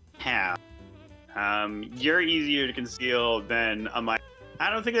us in town. You're easier to conceal than a mine. I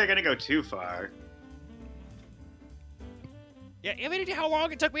don't think they're gonna go too far. Yeah, you have any idea how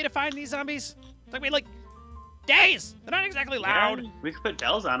long it took me to find these zombies? It took me like days. They're not exactly loud. Yeah, we could put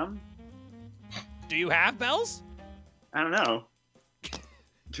bells on them. Do you have bells? I don't know.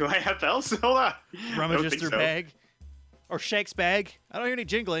 Do I have bells? Hold on. Rummages through bag. Or Shake's bag. I don't hear any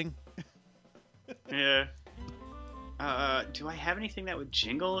jingling. Yeah. Do I have anything that would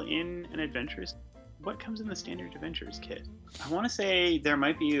jingle in an adventurous? What comes in the standard adventurers kit? I want to say there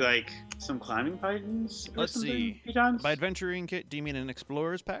might be like some climbing buttons. Or Let's something, see. Pitons? By adventuring kit, do you mean an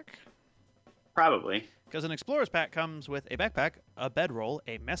explorer's pack? Probably. Because an explorer's pack comes with a backpack, a bedroll,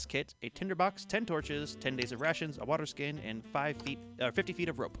 a mess kit, a tinderbox, 10 torches, 10 days of rations, a water skin, and 50 feet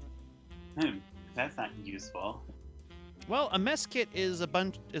of rope. That's not useful. Well, a mess kit is a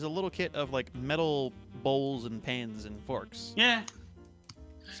little kit of like metal bowls and pans and forks. Yeah.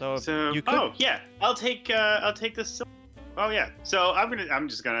 So you could. Oh yeah, I'll take this. Oh yeah. So I'm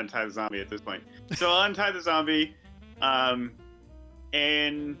just gonna untie the zombie at this point. So I'll untie the zombie,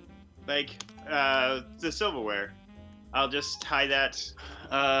 and like the silverware. I'll just tie that.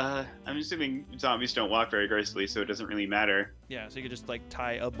 I'm assuming zombies don't walk very gracefully, so it doesn't really matter. Yeah, so you could just like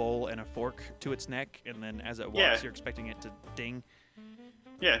tie a bowl and a fork to its neck, and then as it walks, you're expecting it to ding.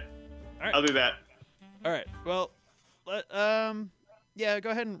 Yeah. All right. I'll do that. All right. Well, yeah, go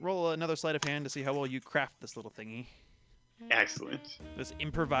ahead and roll another sleight of hand to see how well you craft this little thingy. Excellent. This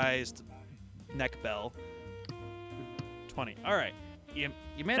improvised neck bell. 20. All right. You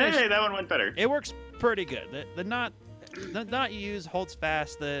managed. Hey, that one went better. It works pretty good. The knot you use holds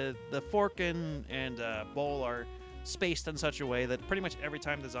fast. The fork and bowl are spaced in such a way that pretty much every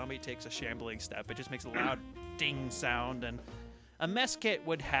time the zombie takes a shambling step, it just makes a loud ding sound. And a mess kit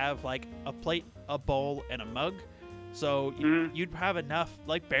would have like a plate, a bowl, and a mug. So you'd have enough,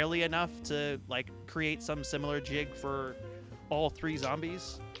 like barely enough to like create some similar jig for all 3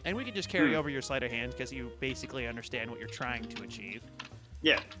 zombies. And we can just carry over your sleight of hand because you basically understand what you're trying to achieve.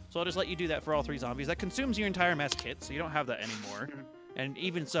 Yeah. So I'll just let you do that for all 3 zombies. That consumes your entire mess kit, so you don't have that anymore. And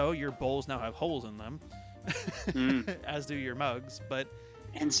even so, your bowls now have holes in them, as do your mugs. But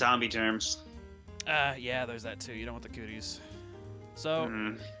And zombie germs. yeah, there's that too. You don't want the cooties.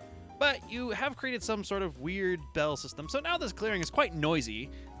 So, but you have created some sort of weird bell system. So now this clearing is quite noisy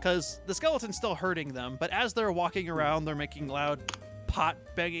because the skeleton's still hurting them. But as they're walking around, they're making loud pot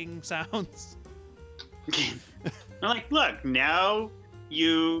banging sounds. I'm like, look, now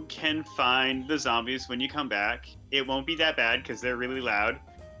you can find the zombies when you come back. It won't be that bad because they're really loud.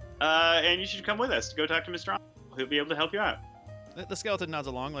 And you should come with us to go talk to Mr. Arnold. He'll be able to help you out. The skeleton nods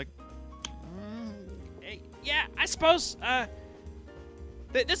along like, yeah, I suppose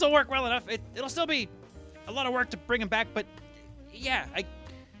this will work well enough. It'll still be a lot of work to bring him back, but yeah,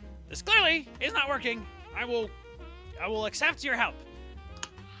 this clearly is not working. I will accept your help.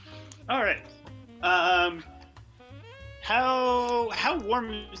 All right. How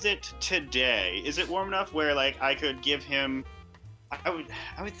warm is it today? Is it warm enough where like I could give him? I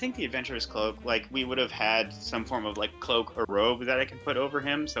would think the adventurer's cloak, like we would have had some form of like cloak or robe that I could put over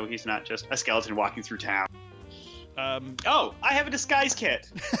him, so he's not just a skeleton walking through town. Oh, I have a disguise kit.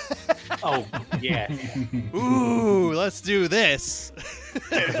 Oh, yeah. Ooh, let's do this.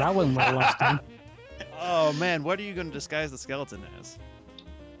 That went well last time. Oh man, what are you going to disguise the skeleton as?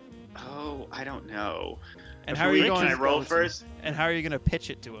 Oh, I don't know. And how are you going? Can I roll first? And how are you going to pitch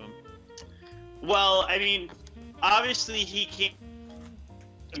it to him? Well, I mean, obviously he can't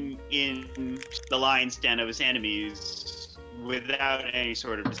in the lion's den of his enemies without any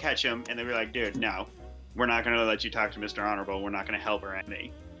sort of catch him, and they were like, dude, no, we're not going to let you talk to Mr. Honorable. We're not going to help our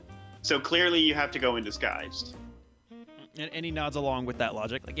enemy. So clearly you have to go in disguised. And he nods along with that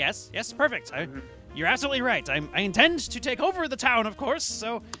logic. Like, yes, perfect. You're absolutely right. I intend to take over the town, of course.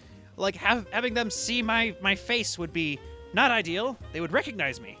 So, like, having them see my face would be not ideal. They would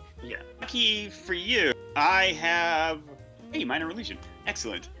recognize me. Yeah. Lucky for you, I have minor illusion.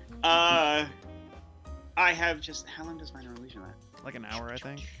 Excellent. I have just how long does minor illusion last? Like an hour, I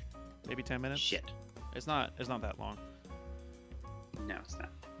think. Maybe 10 minutes. Shit. It's not that long. No, it's not.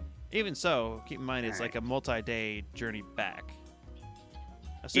 Even so, keep in mind it's Alright. like a multi-day journey back.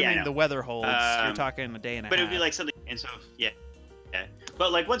 Assuming no. the weather holds, you're talking a day and a But half. it would be like something, and so yeah.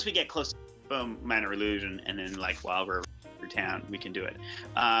 But like once we get close, boom, minor illusion, and then like while we're through town, we can do it.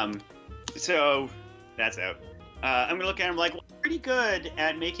 So that's out. I'm gonna look at him like pretty good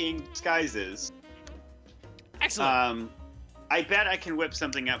at making disguises. Excellent. I bet I can whip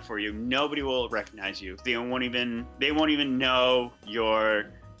something up for you. Nobody will recognize you. They won't even know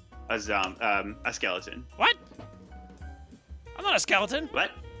you're a skeleton. What? I'm not a skeleton.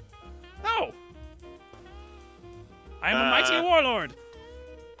 What? No. I am a mighty warlord.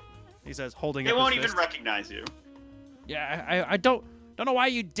 He says, holding They up won't his even fist. recognize you. Yeah, I don't know why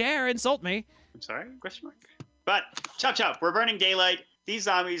you dare insult me. I'm sorry? Question mark. But chop. We're burning daylight. These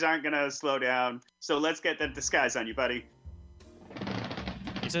zombies aren't gonna slow down. So let's get the disguise on you, buddy.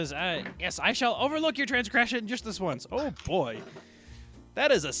 He says, yes, I shall overlook your transgression just this once. Oh boy.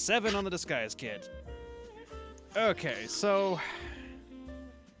 That is a 7 on the disguise kit. Okay, so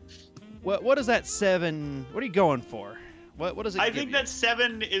what is that 7? What are you going for? What does it I give think you? that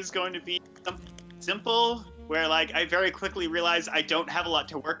 7 is going to be something simple, where like I very quickly realize I don't have a lot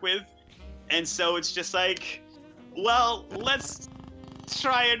to work with, and so it's just like, well, let's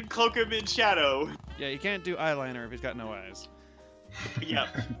try and cloak him in shadow. Yeah, you can't do eyeliner if he's got no eyes. Yeah,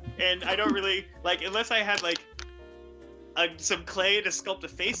 and I don't really like unless I had like some clay to sculpt a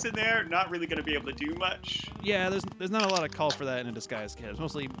face in there. Not really gonna be able to do much. Yeah, there's not a lot of call for that in a disguise kit. It's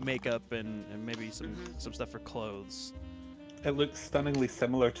mostly makeup and maybe some stuff for clothes. It looks stunningly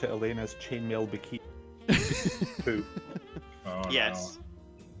similar to Elena's chainmail bikini. Poo. Oh, Yes.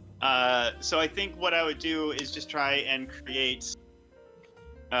 So I think what I would do is just try and create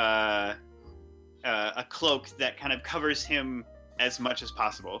a cloak that kind of covers him as much as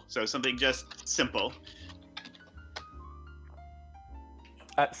possible. So something just simple.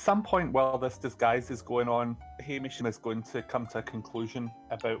 At some point while this disguise is going on, Hamish is going to come to a conclusion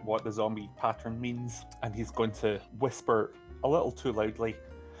about what the zombie pattern means, and he's going to whisper a little too loudly,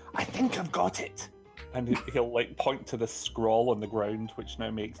 "I think I've got it!" And he'll like point to the scroll on the ground, which now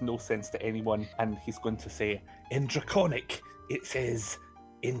makes no sense to anyone, and he's going to say, "In Draconic, it says,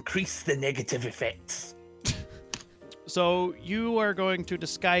 increase the negative effects." So you are going to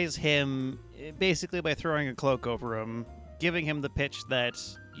disguise him basically by throwing a cloak over him, giving him the pitch that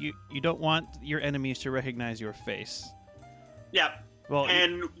you don't want your enemies to recognize your face. Yeah. Well,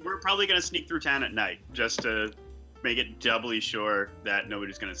 And we're probably going to sneak through town at night just to make it doubly sure that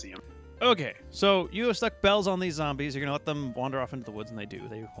nobody's going to see him. okay, so you have stuck bells on these zombies. You're gonna let them wander off into the woods, and they do.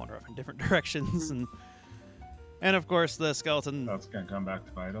 They wander off in different directions, and of course the skeleton. That's gonna come back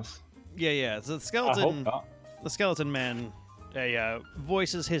to bite us. Yeah. So the I hope skeleton. not. The skeleton man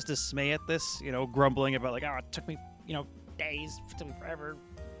voices his dismay at this, grumbling about like, it took me, days, it took me forever,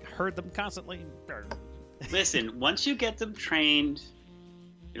 heard them constantly. Listen, once you get them trained,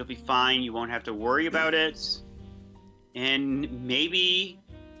 it'll be fine. You won't have to worry about it. And maybe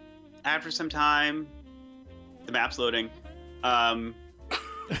after some time, the map's loading. Oh man,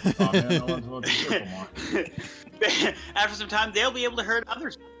 no one's about to circle more. After some time, they'll be able to hurt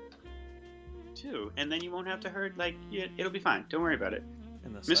others too, and then you won't have to hurt. It'll be fine. Don't worry about it.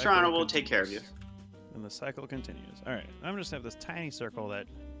 And the Mr. cycle Honor will take care of you. continues. And the cycle continues. All right, I'm just have this tiny circle that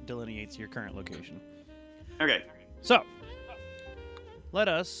delineates your current location. Okay. So,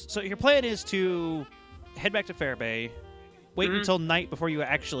 so your plan is to head back to Fairbay, wait until night before you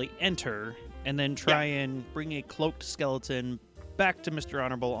actually enter, and then try and bring a cloaked skeleton back to Mr.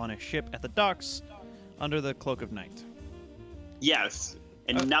 Honorable on a ship at the docks under the cloak of night. Yes,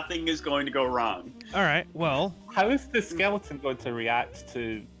 and nothing is going to go wrong. All right, well, How is the skeleton going to react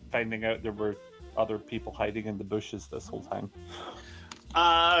to finding out there were other people hiding in the bushes this whole time?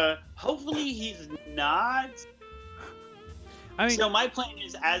 Hopefully he's not. I mean, So my plan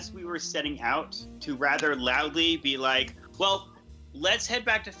is, as we were setting out, to rather loudly be like, well, let's head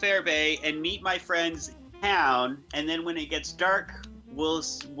back to Fairbay and meet my friends in town, and then when it gets dark,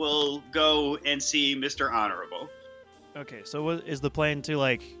 we'll go and see Mr. Honorable. okay, so what is the plan to,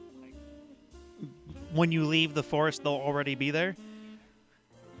 like, when you leave the forest, they'll already be there?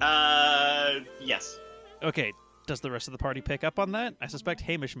 Yes. Okay, does the rest of the party pick up on that? I suspect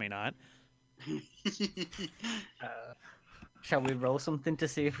Hamish may not. Shall we roll something to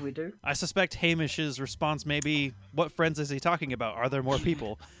see if we do? I suspect Hamish's response may be, "What friends is he talking about? Are there more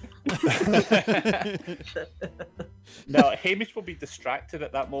people?" No, Hamish will be distracted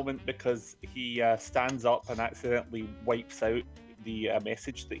at that moment because he stands up and accidentally wipes out the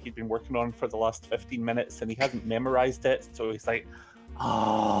message that he'd been working on for the last 15 minutes, and he hasn't memorized it. So he's like,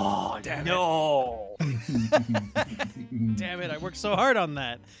 "Oh, Damn it. no!" Damn it! I worked so hard on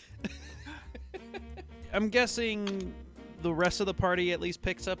that. I'm guessing the rest of the party at least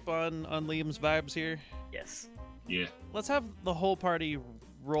picks up on Liam's vibes here. Yes. Yeah. Let's have the whole party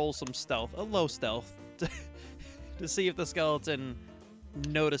roll some stealth, a low stealth, to see if the skeleton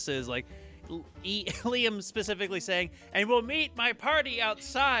notices, like, Liam specifically saying, "And we'll meet my party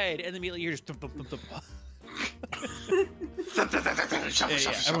outside," and then immediately you're just thump, thump, thump, thump. Yeah.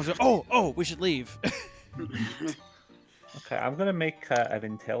 Everyone's like, oh, we should leave. Okay, I'm gonna make an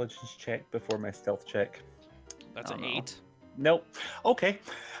intelligence check before my stealth check. That's Oh, an no. 8. Nope. Okay.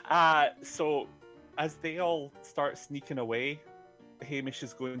 So as they all start sneaking away, Hamish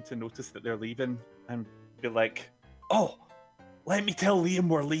is going to notice that they're leaving and be like, "Oh, let me tell Liam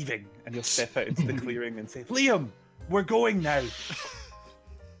we're leaving." And he'll step out into the clearing and say, "Liam, we're going now."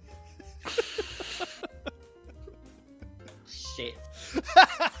 Shit.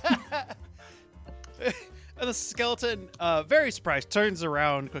 And the skeleton, very surprised, turns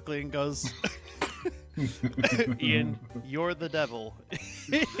around quickly and goes, "Ian, you're the devil."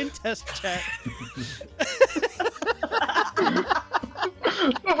 In test chat.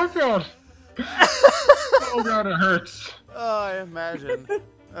 Oh god. Oh god, it hurts. Oh, I imagine.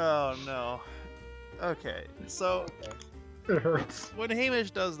 Oh, no. Okay, so It hurts. when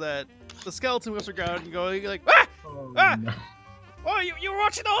Hamish does that, the skeleton whips around and going like, "Ah! Oh, Ah! no. Oh, you were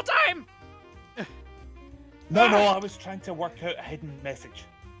watching the whole time! No, I was trying to work out a hidden message.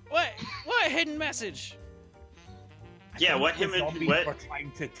 What hidden message? Yeah, what The him and zombies what? were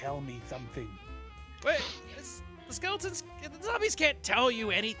trying to tell me something. What? The skeletons, the zombies can't tell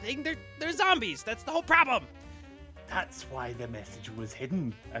you anything. They're zombies. That's the whole problem." That's why the message was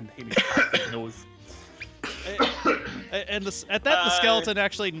hidden. And Hamish taps his nose. And at that, the skeleton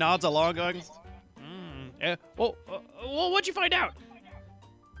actually nods along, going, well, what'd you find out?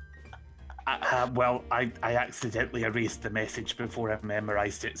 Well, I accidentally erased the message before I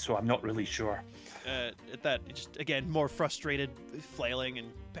memorized it, so I'm not really sure. At that, just again, more frustrated, flailing, and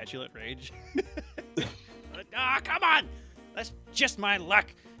petulant rage. Come on! That's just my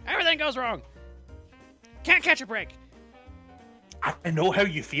luck. Everything goes wrong. Can't catch a break. I know how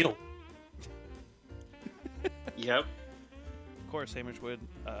you feel. Yep. Of course, Hamish would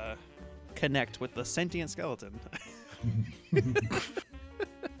connect with the sentient skeleton. They're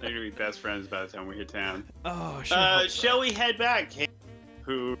gonna be best friends by the time we hit town. Oh, sure. Shall we head back?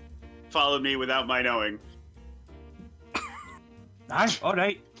 Who followed me without my knowing? Aye, all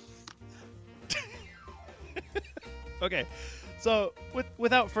right. Okay, so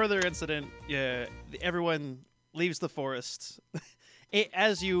without further incident, yeah, everyone leaves the forest.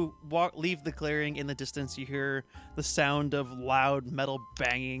 As you leave the clearing, in the distance, you hear the sound of loud metal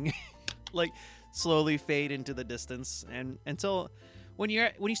banging, like slowly fade into the distance, and until when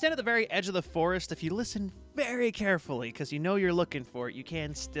you stand at the very edge of the forest, if you listen very carefully, because you know you're looking for it, you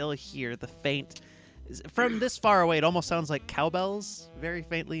can still hear the faint. From this far away, it almost sounds like cowbells, very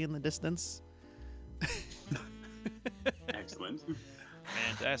faintly in the distance. Excellent.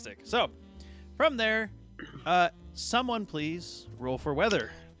 Fantastic. So, from there, someone please roll for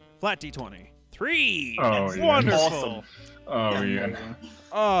weather. Flat D20. 3. Oh, yeah. Wonderful. Awesome. Oh, yeah.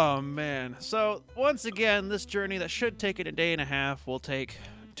 Oh, man. So, once again, this journey that should take it a day and a half will take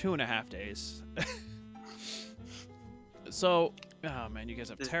 2.5 days. So, oh, man, you guys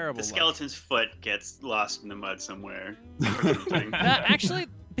have terrible The luck. skeleton's foot gets lost in the mud somewhere. Actually,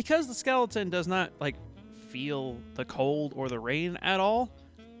 because the skeleton does not, like, feel the cold or the rain at all,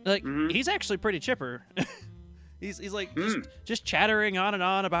 like, he's actually pretty chipper. He's like just chattering on and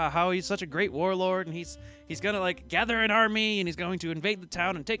on about how he's such a great warlord, and he's gonna like gather an army, and he's going to invade the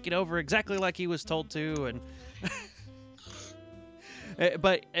town and take it over exactly like he was told to. And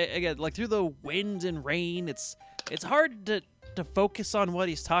but again, like through the wind and rain, it's hard to focus on what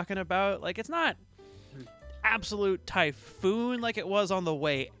he's talking about. Like, it's not absolute typhoon like it was on the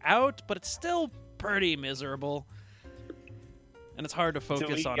way out, but it's still pretty miserable, and it's hard to focus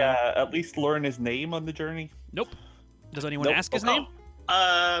Did we on it. at least learn his name on the journey? Nope. Does anyone Nope. ask his Okay. name?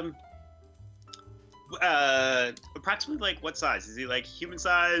 Approximately like what size? Is he like human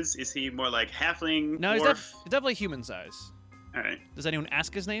size? Is he more like halfling? No, he's dwarf? definitely human size. All right. Does anyone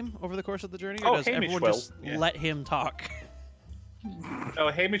ask his name over the course of the journey, Oh, or does Hamish everyone will. just Yeah. let him talk? No,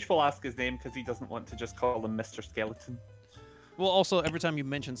 Hamish will ask his name because he doesn't want to just call him Mr. Skeleton. Well, also every time you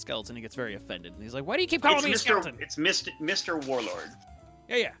mention skeleton, he gets very offended, and he's like, "Why do you keep calling me a skeleton?" It's Mr. Warlord.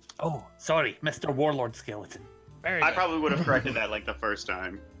 Yeah. Oh, sorry, Mr. Warlord Skeleton. Very I good. probably would have corrected that like the first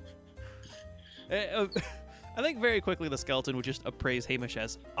time. I think very quickly the skeleton would just appraise Hamish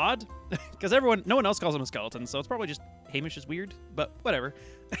as odd, because no one else calls him a skeleton, so it's probably just Hamish is weird. But whatever.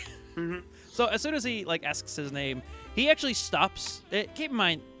 So as soon as he asks his name, he actually stops. Keep in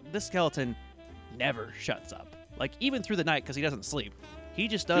mind, this skeleton never shuts up. Like even through the night, because he doesn't sleep, he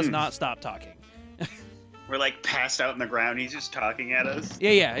just does not stop talking. We're like passed out on the ground. He's just talking at us.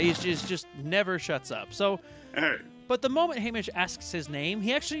 Yeah. He's just never shuts up. So, Alright. but the moment Hamish asks his name,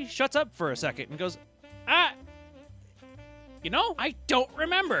 he actually shuts up for a second and goes, I don't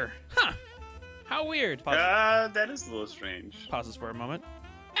remember. Huh? How weird. That is a little strange. Pauses for a moment.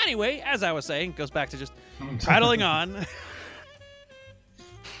 Anyway, as I was saying, goes back to just prattling on.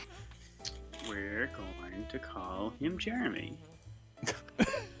 We're going to call him Jeremy.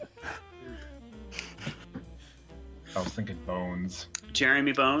 I was thinking Bones.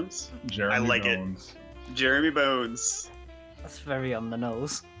 Jeremy Bones? Jeremy I like Bones. it. Jeremy Bones. That's very on the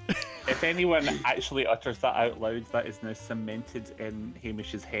nose. If anyone actually utters that out loud, that is now cemented in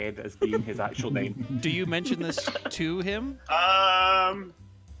Hamish's head as being his actual name. Do you mention this to him? I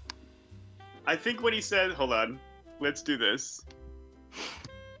think what he said. Hold on. Let's do this.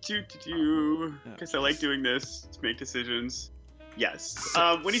 Because I like doing this to make decisions. Yes.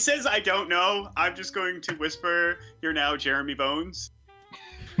 When he says I don't know, I'm just going to whisper, "You're now Jeremy Bones."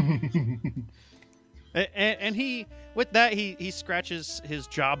 And he, with that, he scratches his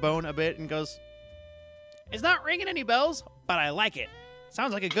jawbone a bit and goes, "It's not ringing any bells, but I like it.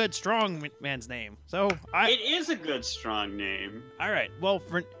 Sounds like a good, strong man's name. So It is a good, strong name. all right. Well,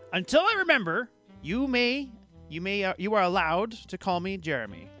 until I remember, you are allowed to call me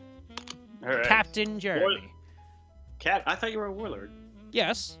Jeremy, All right. Captain Jeremy. Cat. I thought you were a warlord.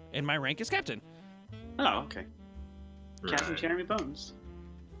 Yes, and my rank is captain. Oh, okay. Captain Right. Jeremy Bones.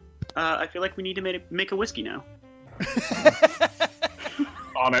 I feel like we need to make a whiskey now.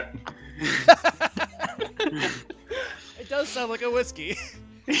 On it. It does sound like a whiskey.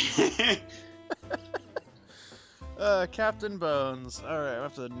 Captain Bones. All right, I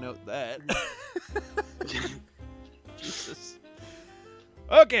have to note that. Jesus.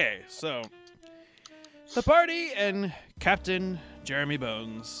 Okay, so the party and Captain Jeremy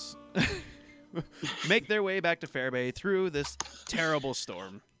Bones make their way back to Fairbay through this terrible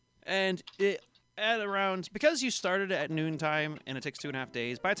storm. And because you started at noontime and it takes 2.5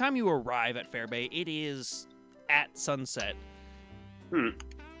 days, by the time you arrive at Fairbay, it is at sunset.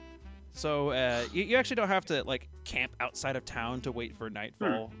 So you actually don't have to camp outside of town to wait for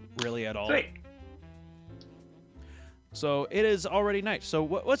nightfall really at all. Sweet. So it is already night. So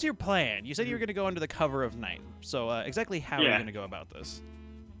what's your plan? You said you were going to go under the cover of night. So exactly how are you going to go about this?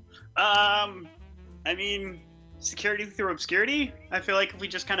 I mean, security through obscurity. I feel like if we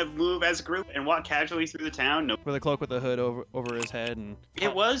just kind of move as a group and walk casually through the town. No, With a cloak with a hood over his head, and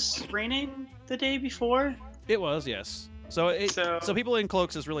it was raining the day before. it was, yes. So So- people in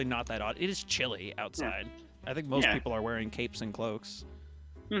cloaks is really not that odd. It is chilly outside. I think most Yeah. people are wearing capes and cloaks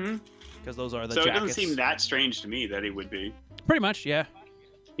Mm-hmm. because those are the So it jackets. doesn't seem that strange to me that he would be. Pretty much, yeah.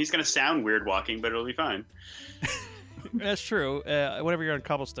 He's gonna sound weird walking, but it'll be fine. That's true. Whenever you're on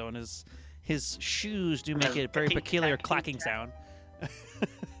cobblestone, his shoes do make a very peculiar clacking sound.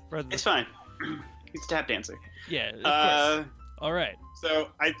 Rather than- It's fine. He's a tap dancer. yeah, of course. All right. So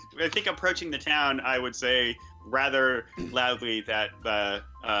I think approaching the town, I would say rather loudly that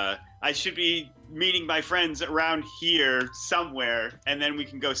I should be meeting my friends around here somewhere, and then we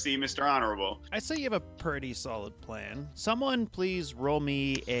can go see Mr. Honorable. I say you have a pretty solid plan. Someone please roll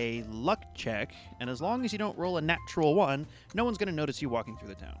me a luck check, and as long as you don't roll a natural one, no one's going to notice you walking through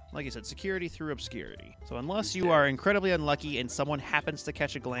the town. Like you said, security through obscurity. So unless you are incredibly unlucky and someone happens to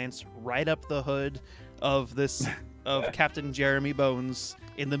catch a glance right up the hood of Captain Jeremy Bones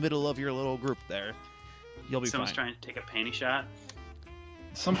in the middle of your little group there, you'll be Someone's fine. trying to take a panty shot.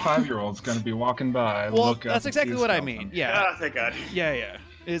 Some 5-year-old's gonna be walking by. Well, look up that's and see exactly a what I skeleton. mean. Yeah, Oh, thank God. yeah.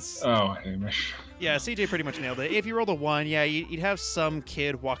 It's Oh, Hamish. Yeah, CJ pretty much nailed it. If you rolled a 1, yeah, you'd have some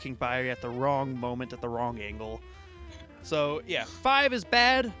kid walking by at the wrong moment at the wrong angle. So, yeah, 5 is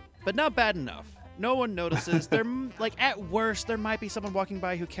bad, but not bad enough. No one notices. At worst, there might be someone walking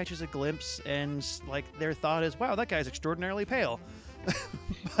by who catches a glimpse and, their thought is, wow, that guy's extraordinarily pale.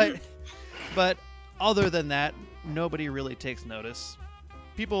 but other than that, nobody really takes notice.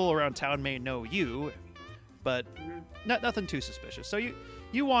 People around town may know you, but nothing too suspicious. So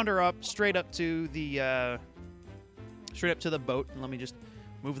you wander up straight up to the boat, and let me just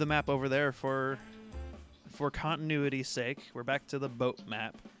move the map over there for for continuity's sake, we're back to the boat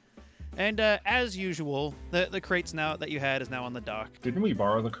map. And as usual, the crates now that you had is now on the dock. Didn't we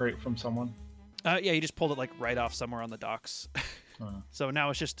borrow the crate from someone? Yeah, you just pulled it like right off somewhere on the docks. So now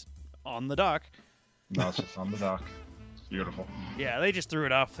it's just on the dock. No, it's just on the dock. It's beautiful. Yeah, they just threw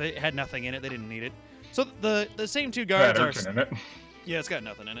it off. It had nothing in it. They didn't need it. So the same two Got guards are. Erkan in it. Yeah, it's got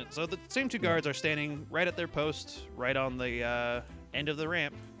nothing in it. So the same two guards are standing right at their post, right on the end of the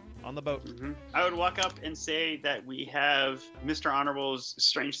ramp on the boat. I would walk up and say that we have Mr. Honorable's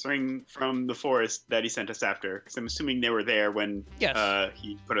strange thing from the forest that he sent us after, because I'm assuming they were there when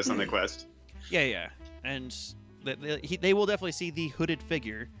he put us on the quest. Yeah. And they will definitely see the hooded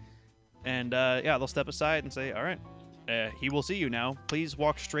figure. And they'll step aside and say, all right, he will see you now. Please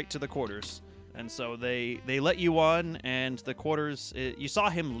walk straight to the quarters. And so they let you on, and the quarters, you saw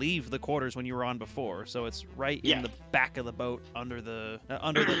him leave the quarters when you were on before, so it's right in the back of the boat under the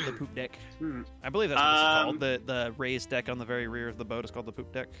poop deck. I believe that's what it's called. The raised deck on the very rear of the boat is called the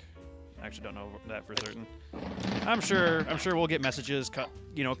poop deck. I actually don't know that for certain. I'm sure we'll get messages,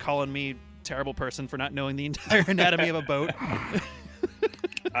 calling me terrible person for not knowing the entire anatomy of a boat.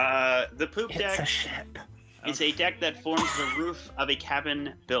 The poop deck. It's a ship. It's a deck that forms the roof of a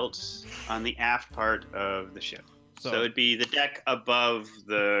cabin built on the aft part of the ship. So it'd be the deck above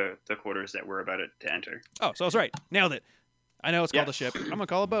the quarters that we're about to enter. Oh, so I was right. Nailed it. I know it's called a ship. I'm gonna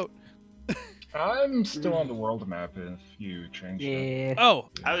call it a boat. I'm still on the world map if you change it. Oh,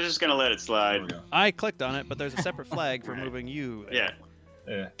 I was just gonna let it slide. I clicked on it, but there's a separate flag for moving you there.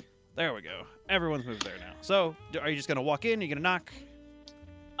 Yeah. There we go. Everyone's moved there now. So, are you just gonna walk in? Are you gonna knock?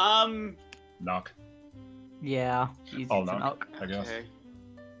 Knock. Yeah. Easy I'll to knock, I guess. Okay.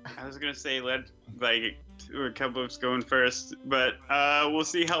 I was gonna say let two or couple of going first, but we'll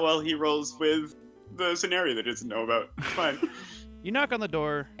see how well he rolls with the scenario that he doesn't know about. It's fine. You knock on the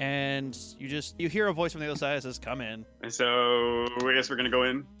door, and you hear a voice from the other side that says, "Come in." And so I guess we're gonna go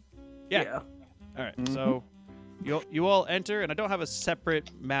in. Yeah. All right. So you all enter, and I don't have a separate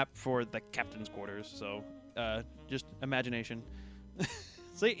map for the captain's quarters, so just imagination.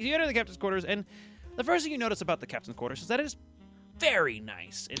 So you enter the captain's quarters, and the first thing you notice about the captain's quarters is that it is very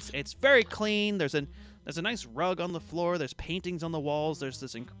nice. It's very clean. There's a nice rug on the floor. There's paintings on the walls. There's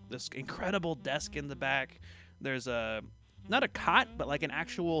this incredible desk in the back. There's not a cot, but like an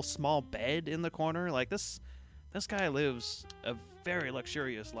actual small bed in the corner. Like this guy lives a very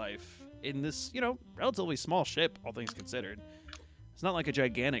luxurious life in this, relatively small ship, all things considered. It's not like a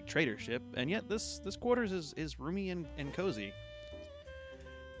gigantic trader ship, and yet this quarters is roomy and cozy.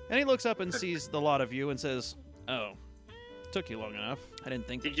 And he looks up and sees the lot of you and says, "Oh, took you long enough. I didn't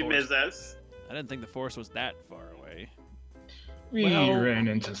think. Did you miss us? I didn't think the forest was that far away." We ran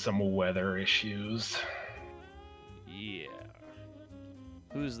into some weather issues. Yeah.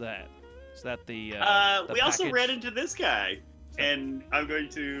 Who's that? Is that the we also package? ran into this guy, and I'm going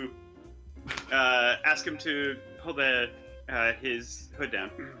to ask him to pull his hood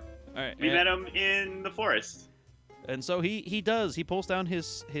down. All right. We met him in the forest. And so he does. He pulls down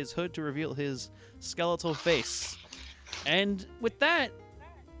his hood to reveal his skeletal face. And with that,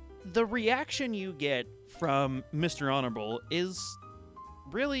 the reaction you get from Mr. Honorable is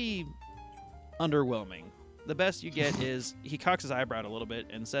really underwhelming. The best you get is he cocks his eyebrow a little bit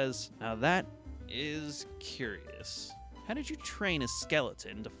and says, "Now that is curious. How did you train a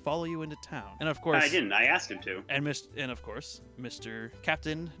skeleton to follow you into town?" And of course, I didn't. I asked him to. And of course, Mr.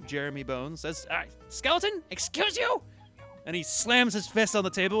 Captain Jeremy Bones says, "Skeleton, excuse you?" And he slams his fist on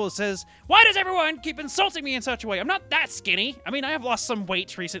the table and says, "Why does everyone keep insulting me in such a way? I'm not that skinny. I mean, I have lost some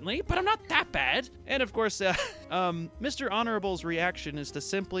weight recently, but I'm not that bad." And of course, Mr. Honorable's reaction is to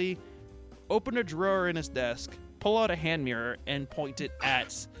simply open a drawer in his desk, pull out a hand mirror, and point it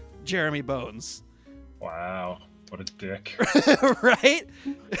at Jeremy Bones. Wow. What a dick. Right?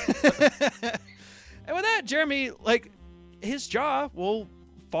 And with that, Jeremy, his jaw will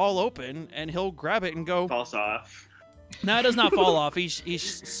fall open, and he'll grab it and go... Falls off. No, it does not fall off.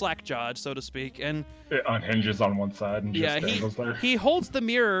 He's slack-jawed, so to speak. And it unhinges on one side and just dangles there. He holds the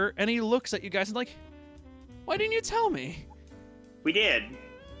mirror, and he looks at you guys and "Why didn't you tell me?" We did.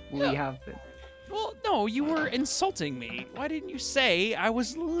 We have been. Well, no, you were insulting me. Why didn't you say I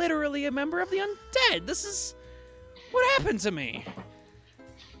was literally a member of the undead? This is... What happened to me?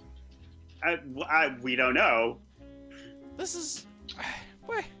 We don't know. This is...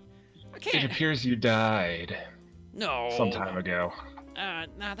 What? I can't... It appears you died. No. Some time ago.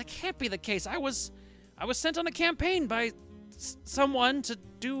 Nah, that can't be the case. I was sent on a campaign by someone to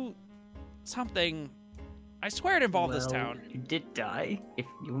do something. I swear it involved this town. You did die. If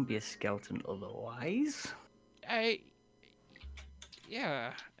you wouldn't be a skeleton otherwise. I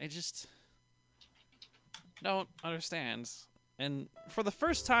just... don't understand. And for the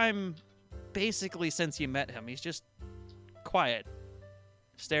first time, basically since you met him, he's just quiet,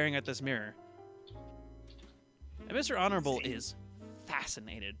 staring at this mirror. And Mr. Honorable is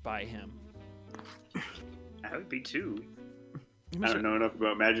fascinated by him. I would be too. I Mr. don't know enough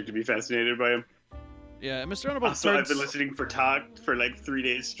about magic to be fascinated by him. Yeah, Mr. Honorable Also, I've turns... been listening for talk for like 3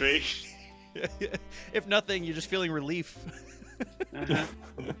 days straight. If nothing, you're just feeling relief. Uh-huh.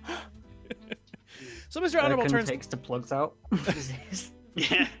 So Mr. Honorable Erkan turns... takes the plugs out.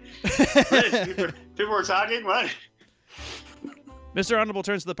 Yeah. People were talking? What? Mr. Honorable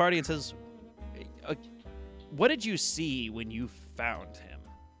turns to the party and says, what did you see when you found him?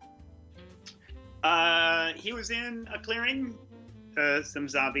 He was in a clearing. Some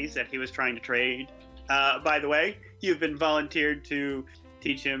zombies that he was trying to trade. By the way, you've been volunteered to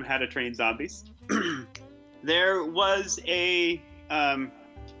teach him how to train zombies. There was a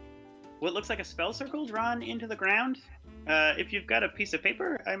what looks like a spell circle drawn into the ground. If you've got a piece of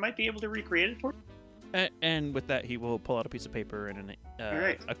paper, I might be able to recreate it for you. And with that, he will pull out a piece of paper and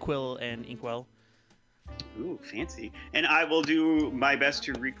Alright. a quill and inkwell. Ooh, fancy. And I will do my best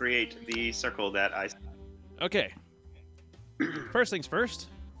to recreate the circle that I... Okay. First things first,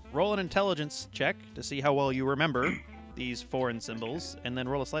 roll an intelligence check to see how well you remember these foreign symbols, and then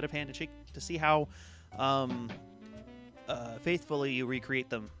roll a sleight of hand to see how faithfully you recreate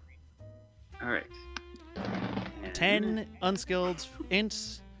them. All right. 10 unskilled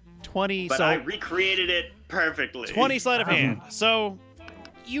int, 20 But so I recreated it perfectly. 20 sleight of hand. So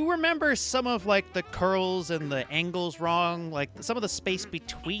you remember some of like the curls and the angles wrong, like some of the space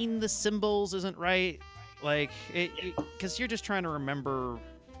between the symbols isn't right. Like because you're just trying to remember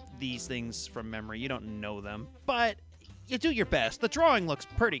these things from memory. You don't know them, but you do your best. The drawing looks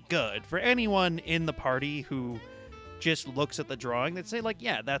pretty good for anyone in the party who just looks at the drawing. They'd say like,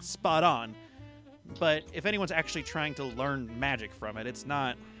 yeah, that's spot on. But if anyone's actually trying to learn magic from it, it's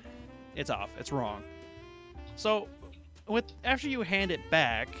not. It's off. It's wrong. So, after you hand it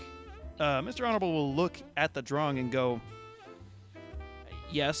back, Mr. Honorable will look at the drawing and go,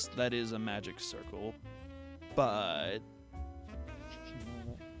 yes, that is a magic circle, but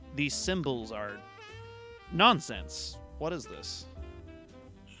these symbols are nonsense. What is this?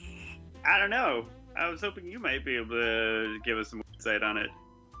 I don't know. I was hoping you might be able to give us some insight on it.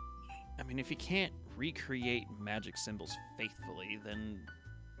 I mean, if you can't recreate magic symbols faithfully, then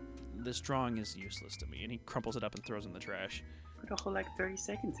this drawing is useless to me. And he crumples it up and throws it in the trash. Put a whole like 30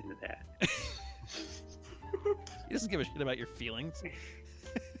 seconds into that. He doesn't give a shit about your feelings.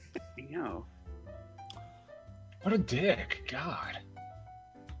 I know. What a dick. God.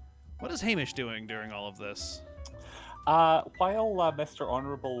 What is Hamish doing during all of this? While Mr.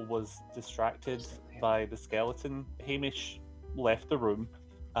 Honorable was distracted by the skeleton, Hamish left the room.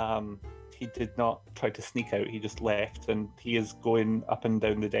 He did not try to sneak out, he just left, and he is going up and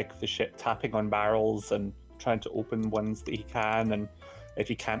down the deck of the ship, tapping on barrels and trying to open ones that he can, and if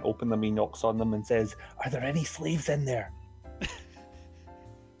he can't open them, he knocks on them and says, "Are there any slaves in there?"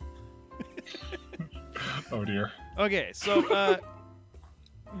 Oh dear. Okay, so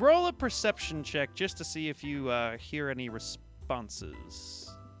roll a perception check just to see if you hear any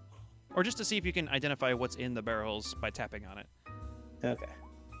responses. Or just to see if you can identify what's in the barrels by tapping on it. Okay.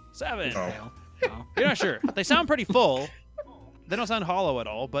 7. Oh. You're not sure. They sound pretty full. They don't sound hollow at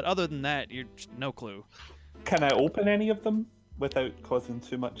all, but other than that, you're just no clue. Can I open any of them without causing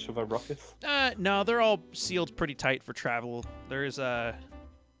too much of a ruckus? No, they're all sealed pretty tight for travel. There's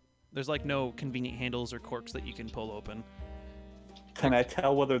like no convenient handles or corks that you can pull open. Can I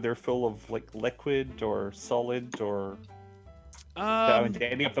tell whether they're full of like liquid or solid, or do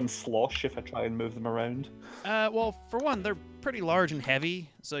any of them slosh if I try and move them around? Well, for one, they're pretty large and heavy,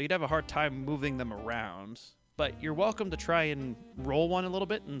 so you'd have a hard time moving them around. But you're welcome to try and roll one a little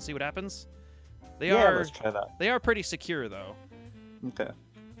bit and see what happens. Let's try that. They are pretty secure, though. Okay.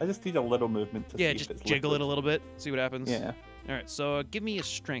 I just need a little movement to see if just it's jiggle liquid. it a little bit, see what happens. Yeah. All right, so give me a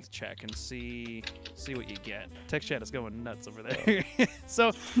strength check and see what you get. Text chat is going nuts over there.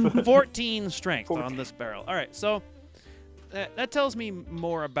 So 14 strength on this barrel. All right, so that tells me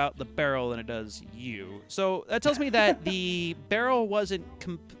more about the barrel than it does you. So that tells me that the barrel wasn't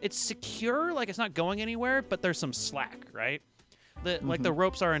it's secure, like it's not going anywhere, but there's some slack, right? Like the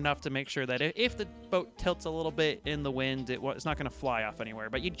ropes are enough to make sure that if the boat tilts a little bit in the wind, it's not going to fly off anywhere.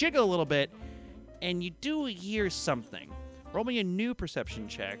 But you jiggle a little bit, and you do hear something. Roll me a new perception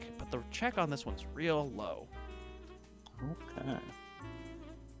check, but the check on this one's real low. Okay.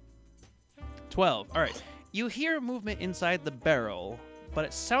 12. All right. You hear movement inside the barrel, but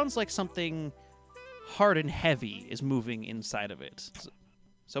it sounds like something hard and heavy is moving inside of it.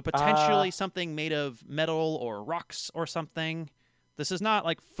 So potentially something made of metal or rocks or something. This is not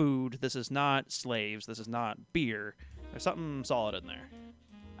like food. This is not slaves. This is not beer. There's something solid in there.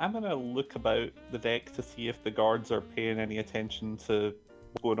 I'm gonna look about the deck to see if the guards are paying any attention to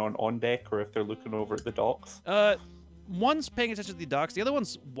what's going on deck, or if they're looking over at the docks. One's paying attention to the docks. The other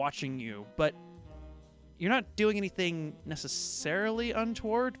one's watching you, but you're not doing anything necessarily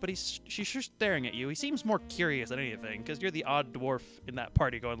untoward. But she's sure staring at you. He seems more curious than anything because you're the odd dwarf in that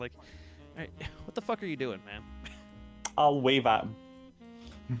party, going like, "Hey, what the fuck are you doing, man?" I'll wave at him.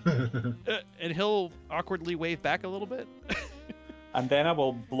 And he'll awkwardly wave back a little bit. And then I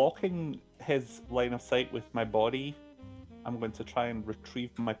will, blocking his line of sight with my body, I'm going to try and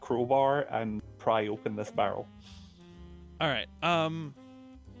retrieve my crowbar and pry open this barrel. All right.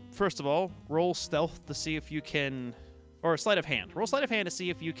 First of all, roll stealth to see if you can, or sleight of hand. Roll sleight of hand to see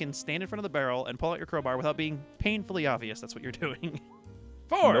if you can stand in front of the barrel and pull out your crowbar without being painfully obvious. That's what you're doing.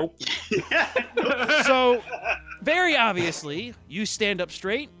 4. Nope. So, very obviously, you stand up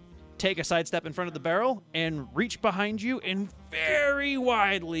straight, take a sidestep in front of the barrel, and reach behind you and very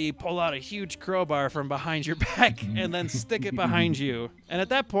widely pull out a huge crowbar from behind your back and then stick it behind you. And at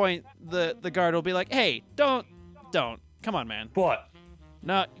that point, the guard will be like, "Hey, don't. Come on, man. What?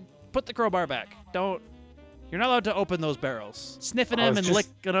 No, put the crowbar back. Don't. You're not allowed to open those barrels. Sniffing them and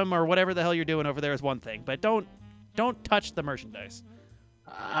licking them or whatever the hell you're doing over there is one thing, but don't touch the merchandise."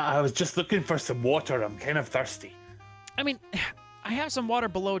 I was just looking for some water. I'm kind of thirsty. I mean, I have some water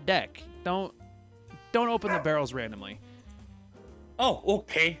below deck. Don't open the barrels randomly. Oh,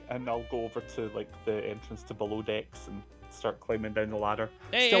 okay. And I'll go over to like the entrance to below decks and start climbing down the ladder,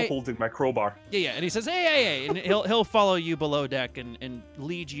 still holding my crowbar. Yeah. And he says, hey, and he'll follow you below deck and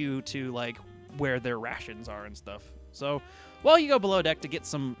lead you to like where their rations are and stuff. So while you go below deck to get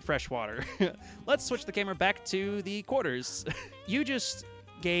some fresh water, let's switch the camera back to the quarters. You just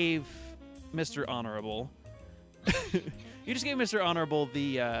gave Mr. Honorable. You just gave Mr. Honorable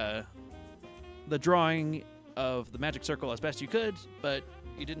the drawing of the magic circle as best you could, but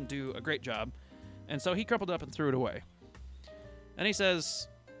you didn't do a great job. And so he crumpled it up and threw it away. And he says,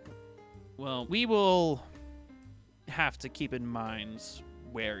 well, we will have to keep in mind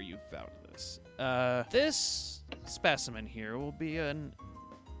where you found this. This specimen here will be an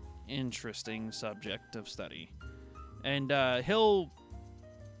interesting subject of study. And he'll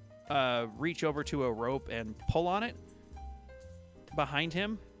reach over to a rope and pull on it behind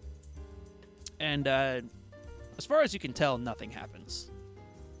him. And as far as you can tell, nothing happens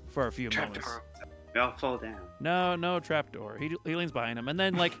for a few moments. We all fall down. No trapdoor. He leans behind him. And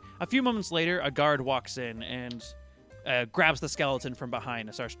then, like, a few moments later, a guard walks in and grabs the skeleton from behind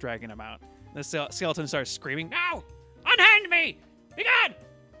and starts dragging him out. The skeleton starts screaming, "No! Unhand me! Be gone!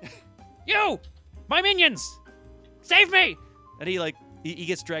 You! My minions! Save me!" And he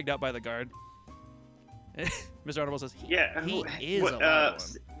gets dragged out by the guard. Mr. Honorable says, he is a loud one.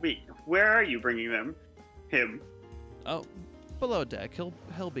 Wait, where are you bringing him? Oh, below deck.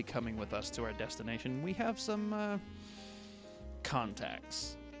 He'll be coming with us to our destination. We have some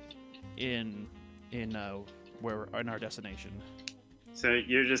contacts in our destination. So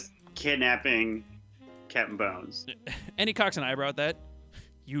you're just kidnapping Captain Bones? And he cocks an eyebrow at that.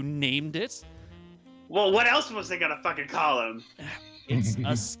 You named it? Well, what else was they gonna fucking call him? It's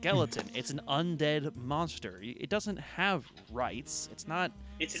a skeleton. It's an undead monster. It doesn't have rights. It's not.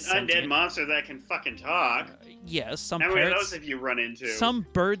 It's an sentient. undead monster that can fucking talk. Yes, some How many of parrots. those have you run into? Some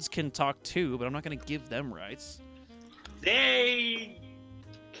birds can talk too, but I'm not going to give them rights. They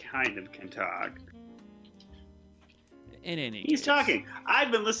kind of can talk. In any He's case. talking.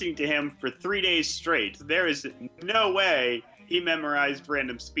 I've been listening to him for 3 days straight. There is no way he memorized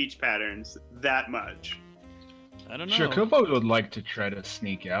random speech patterns that much. I don't know. Jehkovah would like to try to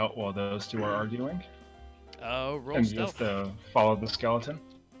sneak out while those two are arguing. Roll And stealth. just follow the skeleton.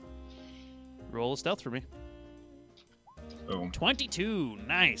 Roll a stealth for me. Boom. 22.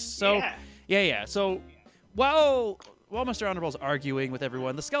 Nice. So Yeah. So while Mr. Honorable's arguing with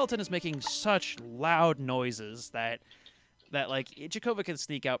everyone, the skeleton is making such loud noises that like Jehkovah can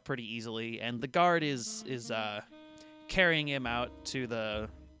sneak out pretty easily, and the guard is carrying him out to the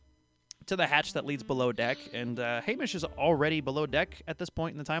hatch that leads below deck, and Hamish is already below deck at this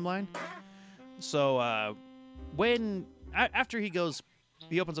point in the timeline. So after he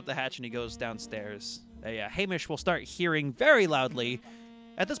opens up the hatch and he goes downstairs, Hamish will start hearing very loudly.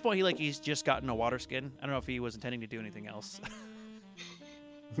 At this point, he's just gotten a water skin. I don't know if he was intending to do anything else.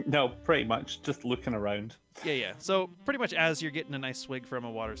 No, pretty much just looking around. Yeah. So pretty much as you're getting a nice swig from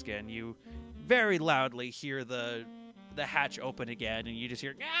a water skin, you very loudly hear the hatch open again, and you just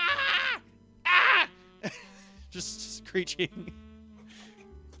hear just screeching.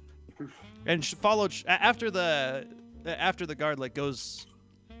 And after the guard like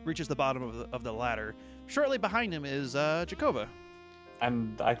reaches the bottom of the ladder. Shortly behind him is Jehkovah.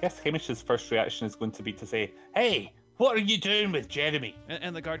 And I guess Hamish's first reaction is going to be to say, "Hey, what are you doing with Jeremy?"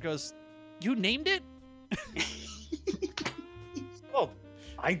 And the guard goes, "You named it?" Well,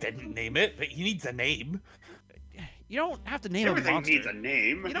 I didn't name it, but he needs a name. You don't have to name Everything a monster. needs a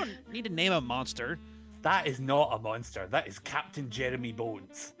name. You don't need to name a monster. That is not a monster. That is Captain Jeremy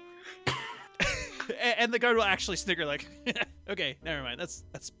Bones. And the guard will actually snicker like, "Okay, never mind.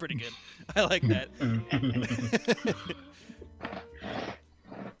 That's pretty good. I like that."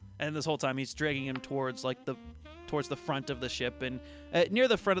 And this whole time he's dragging him towards the front of the ship, and near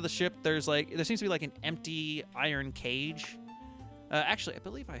the front of the ship there seems to be like an empty iron cage. Actually, I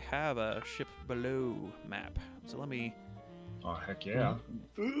believe I have a ship below map. So let me. Oh heck yeah!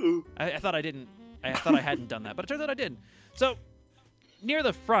 Ooh. I thought I didn't. I thought I hadn't done that, but it turns out I did. So near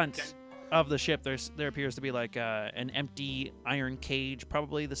the front of the ship, there appears to be like an empty iron cage,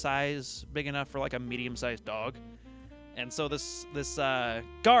 probably the size big enough for like a medium-sized dog. And so this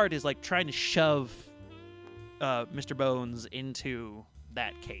guard is like trying to shove Mr. Bones into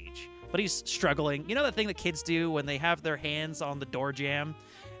that cage, but he's struggling. You know that thing that kids do when they have their hands on the door jamb,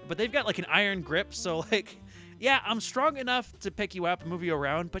 but they've got like an iron grip. So like, yeah, I'm strong enough to pick you up and move you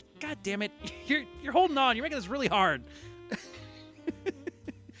around, but god damn it, you're holding on. You're making this really hard.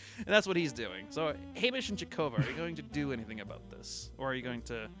 And that's what he's doing. So Hamish and Jehkovah, are you going to do anything about this, or are you going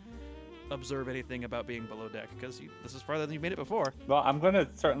to observe anything about being below deck? Because this is farther than you've made it before. Well, I'm going to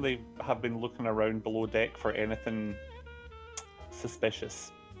certainly have been looking around below deck for anything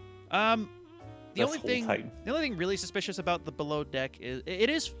suspicious. The only whole thing time. really suspicious about the below deck is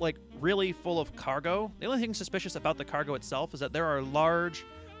it is like really full of cargo. The only thing suspicious about the cargo itself is that there are large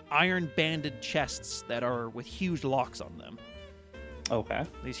iron banded chests that are with huge locks on them. Okay.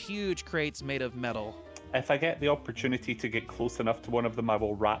 These huge crates made of metal. If I get the opportunity to get close enough to one of them, I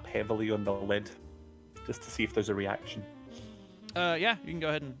will rap heavily on the lid, just to see if there's a reaction. Yeah, you can go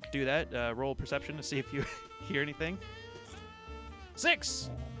ahead and do that. Roll perception to see if you hear anything. 6.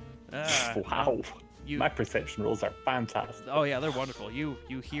 Wow. My perception rolls are fantastic. Oh yeah, they're wonderful. You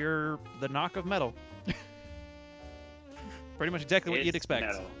hear the knock of metal. Pretty much exactly what you'd expect.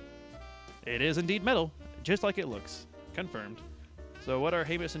 Metal. It is indeed metal, just like it looks. Confirmed. So what are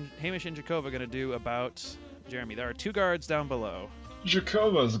Hamish and Jehkovah going to do about Jeremy? There are 2 guards down below.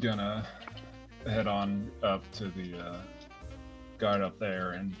 Jehkovah's gonna head on up to the guard up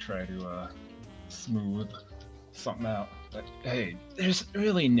there and try to smooth something out. But hey, there's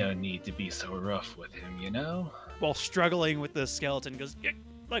really no need to be so rough with him, you know? While struggling with the skeleton, goes,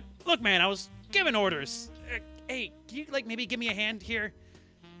 look, man, I was giving orders. Hey, can you like maybe give me a hand here?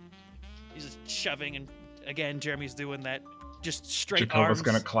 He's just shoving, and again, Jeremy's doing that. Just straight Jehkovah's arms.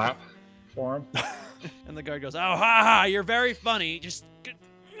 gonna clap for him. And the guard goes, "Oh, ha ha! You're very funny. Just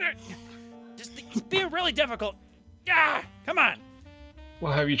it's being really difficult. Ah, come on."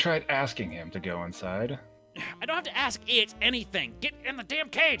 Well, have you tried asking him to go inside? I don't have to ask it anything. Get in the damn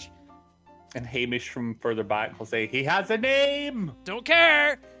cage. And Hamish from further back will say, "He has a name." Don't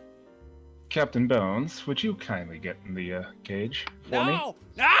care. Captain Bones, would you kindly get in the cage for me?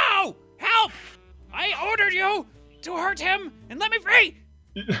 No! Help! I ordered you to hurt him and let me free.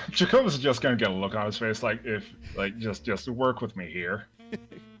 Jehkovah's just gonna get a look on his face, like just work with me here,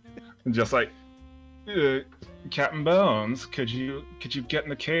 and just like, Captain Bones, could you get in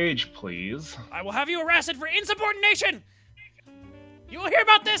the cage, please? I will have you arrested for insubordination. You will hear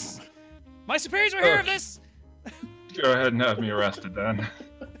about this. My superiors will hear of this. Go ahead and have me arrested then.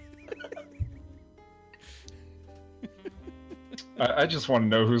 I just want to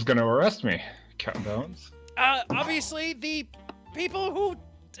know who's gonna arrest me, Captain Bones. Obviously the people who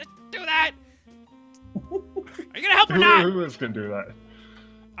do that. Are you gonna help or not? Who is gonna do that?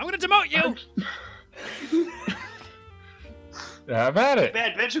 I'm gonna demote you. Have at it.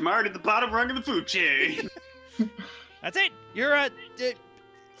 Bad bitch, I'm already at the bottom rung of the food chain. That's it. You're a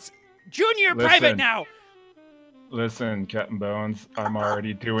junior private now. Listen, Captain Bones, I'm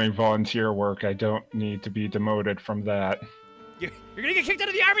already doing volunteer work. I don't need to be demoted from that. You're gonna get kicked out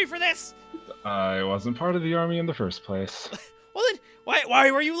of the army for this. I wasn't part of the army in the first place. Well then,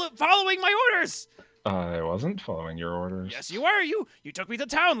 why were you following my orders? I wasn't following your orders. Yes, you were. You took me to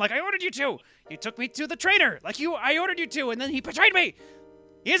town like I ordered you to. You took me to the trainer like I ordered you to, and then he betrayed me.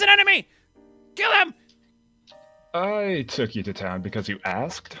 He is an enemy. Kill him. I took you to town because you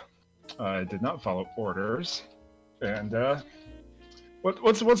asked. I did not follow orders. And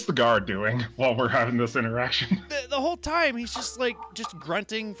what's the guard doing while we're having this interaction? The whole time he's just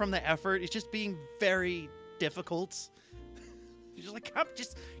grunting from the effort. He's just being very difficult. He's just like, come,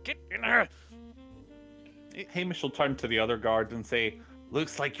 just get in there. Hamish will turn to the other guard and say,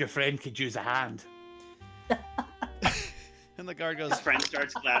 "Looks like your friend could use a hand." And the guard goes, His friend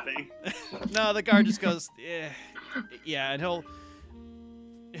starts clapping. no, the guard just goes, yeah, and he'll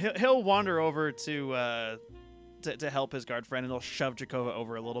wander over to help his guard friend, and he'll shove Jehkovah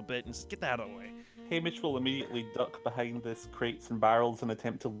over a little bit and just get that out of the way. Hamish will immediately duck behind this crates and barrels and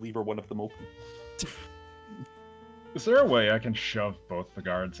attempt to lever one of them open. Is there a way I can shove both the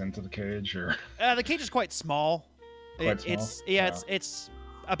guards into the cage, or? The cage is quite small. Quite small? It's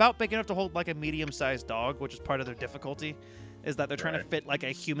about big enough to hold like a medium-sized dog, which is part of their difficulty, is that they're trying to fit like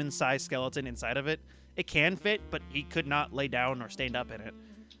a human-sized skeleton inside of it. It can fit, but he could not lay down or stand up in it.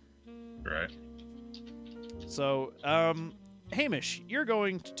 Right. So, Hamish, you're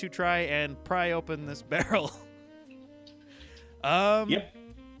going to try and pry open this barrel. Yep.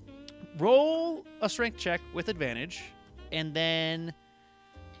 Roll a strength check with advantage, and then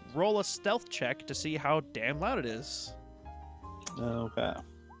roll a stealth check to see how damn loud it is. Okay. All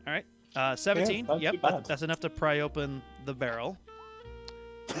right. 17. not Yep, too bad. that's enough to pry open the barrel.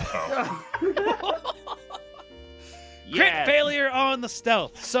 Crit failure on the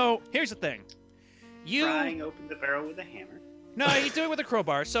stealth. So here's the thing. Prying open the barrel with a hammer. No, you do it with a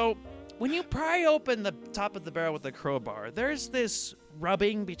crowbar. So when you pry open the top of the barrel with the crowbar, there's this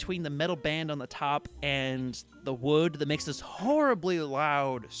rubbing between the metal band on the top and the wood that makes this horribly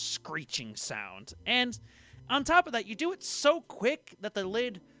loud screeching sound. And on top of that, you do it so quick that the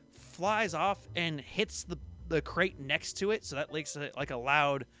lid flies off and hits the crate next to it, so that makes it like a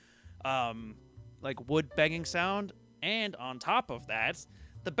loud like wood banging sound. And on top of that,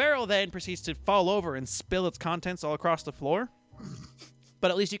 the barrel then proceeds to fall over and spill its contents all across the floor.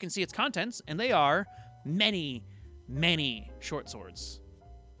 But at least you can see its contents, and they are many, many short swords.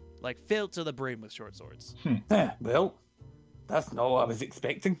 Like, filled to the brim with short swords. Well, that's not what I was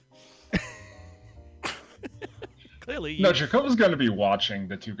expecting. Clearly, No, Jehkovah's going to be watching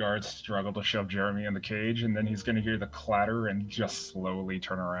the two guards struggle to shove Jeremy in the cage, and then he's going to hear the clatter and just slowly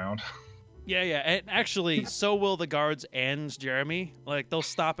turn around. Yeah, and actually, so will the guards and Jeremy. Like, they'll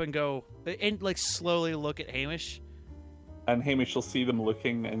stop and go, and like slowly look at Hamish. And Hamish will see them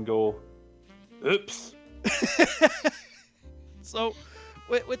looking and go, "Oops." So,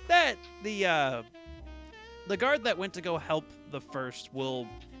 with that, the guard that went to go help the first will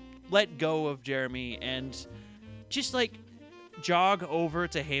let go of Jeremy and just like jog over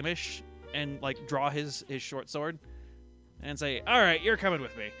to Hamish and like draw his short sword and say, "All right, you're coming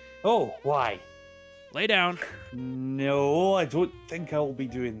with me. Oh, why? Lay down." No, I don't think I'll be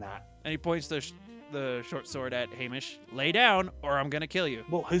doing that. And he points the short sword at Hamish. "Lay down, or I'm gonna kill you."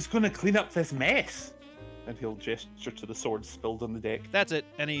 Well, who's going to clean up this mess? And he'll gesture to the sword spilled on the deck. That's it.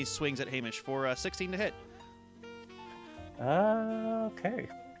 And he swings at Hamish for 16 to hit. Okay.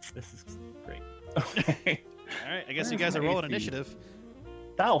 This is great. Okay. All right, I guess you Where's guys are my rolling AC? initiative.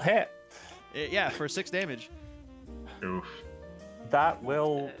 That'll hit. Yeah, for 6 damage. Oof. That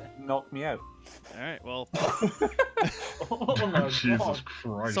will knock me out. All right, well, Oh my Jesus god.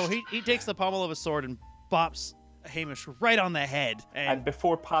 Christ. so he takes the pommel of his sword and bops Hamish right on the head. And And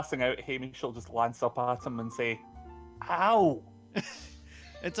before passing out, Hamish will just glance up at him and say, "Ow!"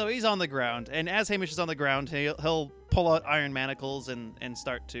 and so he's on the ground. And as Hamish is on the ground, he'll pull out iron manacles and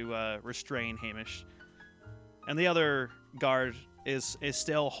start to restrain Hamish. And the other guard is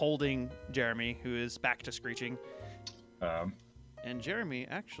still holding Jeremy, who is back to screeching. And Jeremy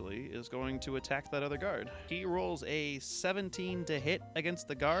actually is going to attack that other guard. He rolls a 17 to hit against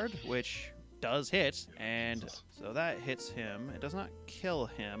the guard, which does hit, and so that hits him. It does not kill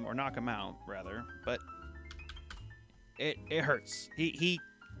him, or knock him out, rather, but it hurts. He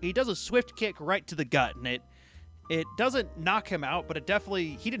does a swift kick right to the gut, and it doesn't knock him out, but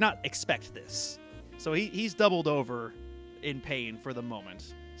he did not expect this. So he's doubled over in pain for the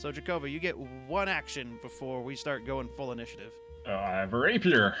moment. So Jehkovah, you get one action before we start going full initiative. I have a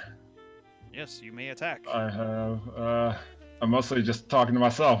rapier. Yes, you may attack. I have. I'm mostly just talking to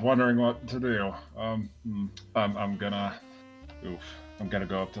myself, wondering what to do. I'm gonna. Oof. I'm gonna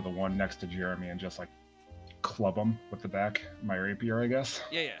go up to the one next to Jeremy and just like club him with the back of my rapier, I guess.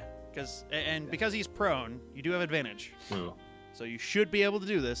 Yeah. Because he's prone, you do have advantage. Ooh. So you should be able to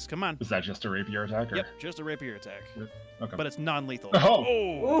do this. Come on. Is that just a rapier attack? Or? Yep, just a rapier attack. Okay. But it's non-lethal. Oh!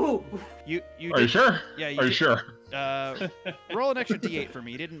 Ooh. You Are you sure? Yeah, Are you did- sure? Roll an extra d8 for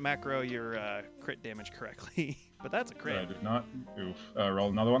me. You didn't macro your crit damage correctly, but that's a I crit. did not. Oof. Roll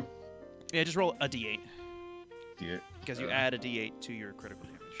another one. Yeah, just roll a d8 D8. because you add a d8 to your critical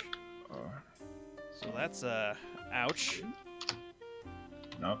damage. So that's ouch.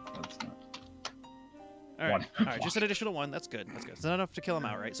 No, that's not. All right. One. All right, just an additional 1. That's good. That's good. It's not enough to kill him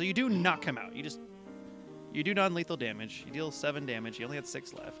outright. So you do knock him out. You do non-lethal damage. You deal 7 damage. He only had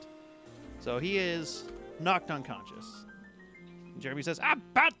 6 left. So he is knocked unconscious. Jeremy says,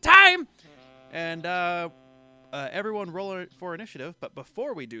 "About time!" And everyone roll for initiative. But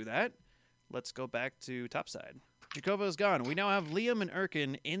before we do that, let's go back to topside. Jehkovah is gone. We now have Liam and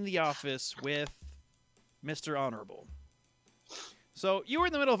Erkan in the office with Mr. Honorable. So you were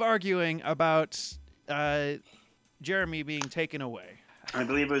in the middle of arguing about Jeremy being taken away. I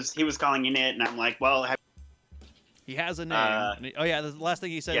believe he was calling in it, and I'm like, well, He has a name. Oh, yeah, the last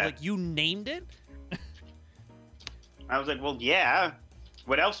thing he said, yeah. like, you named it? I was like, well, yeah.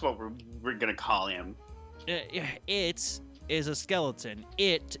 What else we're going to call him? It is a skeleton.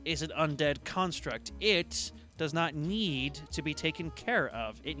 It is an undead construct. It does not need to be taken care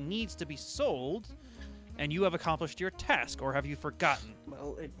of. It needs to be sold, and you have accomplished your task, or have you forgotten?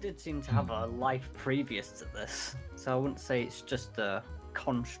 Well, it did seem to have a life previous to this, so I wouldn't say it's just a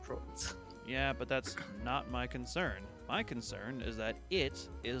construct. Yeah, but that's not my concern. My concern is that it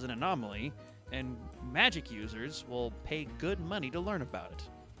is an anomaly, and magic users will pay good money to learn about it.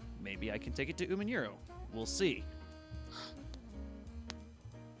 Maybe I can take it to Umanuro. We'll see.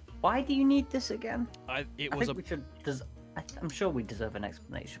 Why do you need this again? I'm sure we deserve an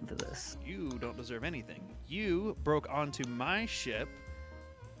explanation for this. You don't deserve anything. You broke onto my ship,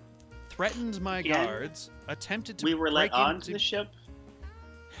 threatened my Again? guards, attempted to We were let break onto into... the ship?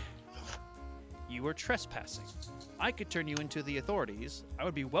 You were trespassing. I could turn you into the authorities. I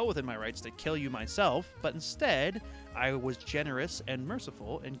would be well within my rights to kill you myself, but instead, I was generous and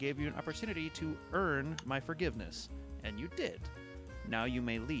merciful and gave you an opportunity to earn my forgiveness. And you did. Now you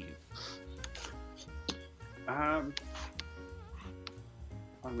may leave. I'm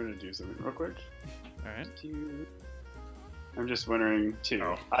going to do something real quick. All right. I'm just wondering, too.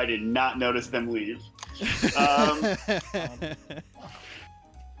 Oh. I did not notice them leave.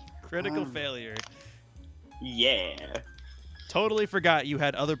 Critical failure. Yeah. Totally forgot you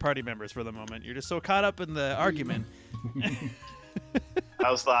had other party members for the moment. You're just so caught up in the argument.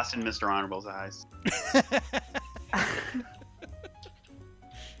 I was lost in Mr. Honorable's eyes.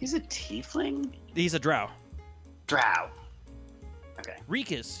 He's a tiefling? He's a drow. Drow. Okay.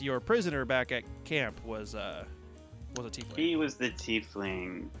 Rikus, your prisoner back at camp, was a tiefling. He was the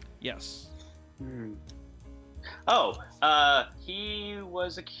tiefling. Yes. Oh, he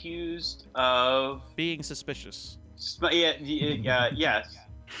was accused of... Being suspicious. Yes.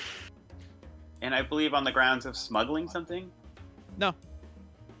 And I believe on the grounds of smuggling something? No.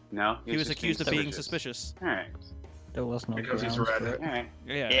 No? He was just accused of being suspicious. Alright. There was no Because he's grounds for red. it. Alright.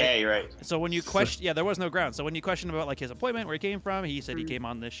 Yeah. Yeah, you're right. So when you question, there was no ground. So when you question about like his employment, where he came from, he said he came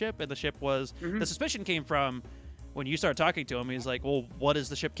on this ship, and the ship was. The suspicion came from when you started talking to him. He's like, "Well, what is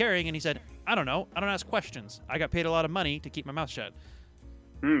the ship carrying?" And he said, "I don't know. I don't ask questions. I got paid a lot of money to keep my mouth shut."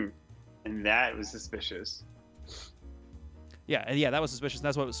 And that was suspicious. Yeah, that was suspicious.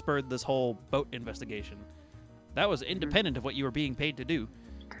 That's what spurred this whole boat investigation. That was independent of what you were being paid to do.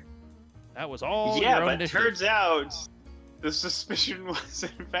 That was all Yeah, your own but initiative. turns out the suspicion was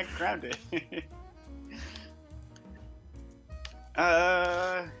in fact grounded.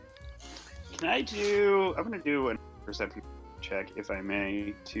 Can I do... I'm going to do a perception check, if I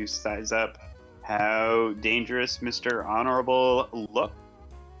may, to size up how dangerous Mr. Honorable look.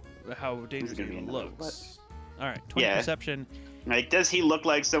 How dangerous gonna be he another looks. All right, 20 Yeah. perception. Like, does he look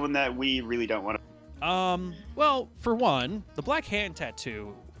like someone that we really don't want to... Well, for one, the black hand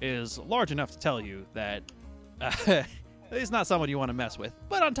tattoo is large enough to tell you that he's not someone you want to mess with.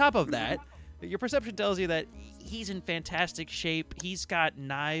 But on top of that, your perception tells you that he's in fantastic shape. He's got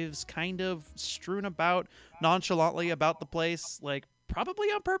knives kind of strewn about nonchalantly about the place, like probably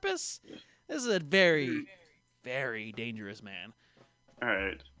on purpose. This is a very, very dangerous man. All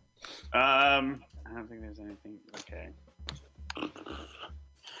right. I don't think there's anything... Okay.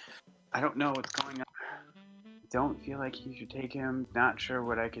 I don't know what's going on. Don't feel like you should take him. Not sure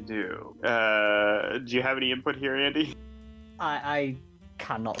what I could do. Do you have any input here, Andy? I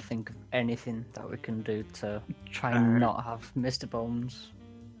cannot think of anything that we can do to try and not have Mr. Bones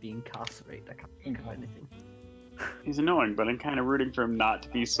be incarcerated. I can't think of anything. He's annoying, but I'm kind of rooting for him not to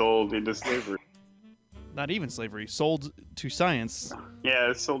be sold into slavery. Not even slavery, sold to science.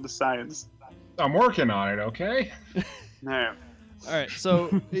 Yeah, sold to science. I'm working on it, okay? No. All right,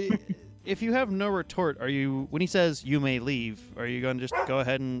 so if you have no retort, are you, when he says you may leave, are you going to just go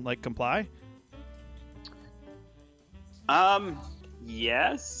ahead and like comply?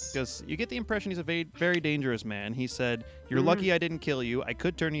 Yes. Because you get the impression he's a very, very dangerous man. He said, "You're lucky I didn't kill you. I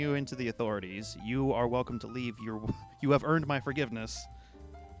could turn you into the authorities. You are welcome to leave. You have earned my forgiveness."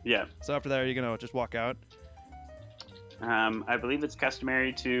 Yeah. So after that, are you gonna just walk out? I believe it's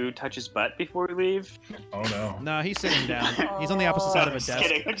customary to touch his butt before we leave. Oh no. No, he's sitting down. He's on the opposite side of a I'm just desk.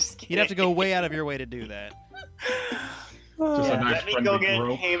 kidding. I'm just kidding. You'd have to go way out of your way to do that. Just a nice Let me go friendly get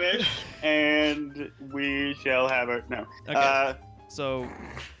grope. Hamish, and we shall have a no. Okay. So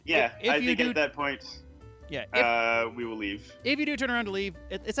Yeah, If I you think do- at that point, yeah, we will leave. if you do turn around to leave,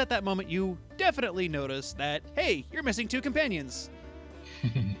 it's at that moment you definitely notice that, hey, you're missing 2 companions.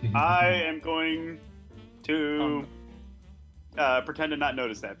 I am going to pretend to not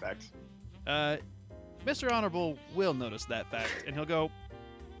notice that fact. Mr. Honorable will notice that fact, and he'll go,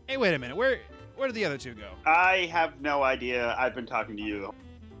 hey, wait a minute, where did the other 2 go? I have no idea. I've been talking to you.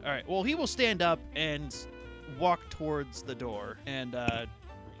 All right, well, he will stand up and walk towards the door and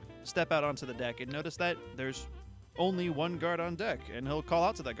step out onto the deck and notice that there's only 1 guard on deck, and he'll call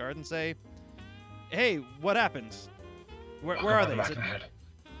out to that guard and say, hey, what happened? Where are they?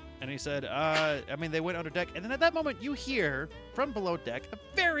 And he said, I mean, they went under deck. And then at that moment, you hear from below deck a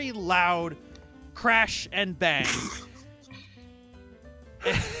very loud crash and bang.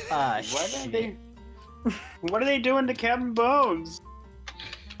 What are they doing to Captain Bones?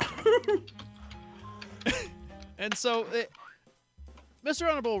 And so Mr.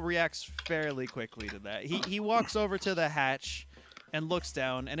 Honorable reacts fairly quickly to that. He walks over to the hatch and looks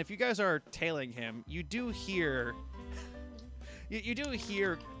down. And if you guys are tailing him, you do hear... You do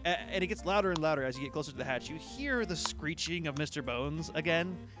hear, and it gets louder and louder as you get closer to the hatch, you hear the screeching of Mr. Bones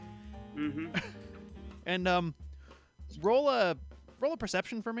again. Mm-hmm. And roll a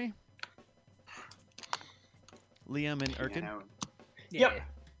perception for me. Liam and Erkan. Yep.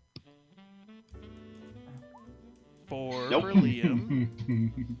 4 Nope. for Liam.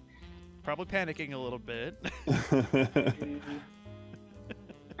 Probably panicking a little bit.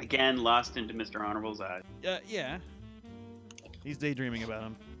 Again, lost into Mr. Honorable's eyes. Yeah. He's daydreaming about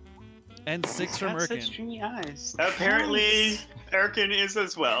him. And 6 from Got such Erkan. dreamy eyes. Apparently, Erkan is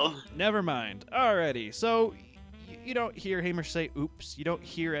as well. Never mind. Alrighty. So you don't hear Hamish say oops. You don't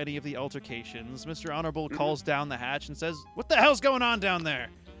hear any of the altercations. Mr. Honorable calls down the hatch and says, what the hell's going on down there?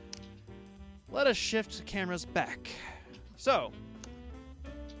 Let us shift cameras back. So,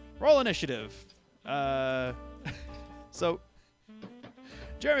 roll initiative. So,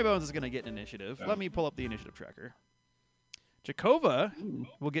 Jeremy Bones is going to get an initiative. Let me pull up the initiative tracker. Jehkovah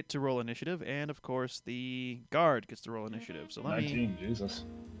will get to roll initiative, and of course, the guard gets to roll initiative. So let 19, Jesus.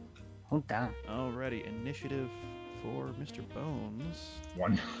 Oh, damn. Alrighty, initiative for Mr. Bones.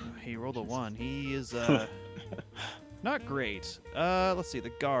 1. He rolled a 1. He is not great. Let's see, the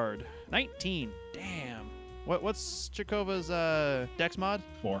guard. 19. Damn. What's Jehkovah's dex mod?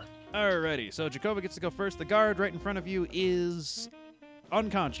 4. Alrighty, so Jehkovah gets to go first. The guard right in front of you is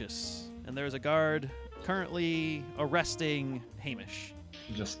unconscious, and there's a guard currently arresting Hamish.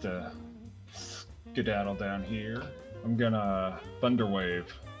 Just skedaddle down here. I'm gonna Thunderwave.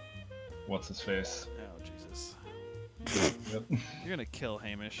 What's his face? Oh, Jesus. Yep. You're gonna kill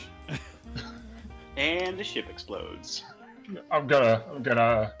Hamish. And the ship explodes. I'm gonna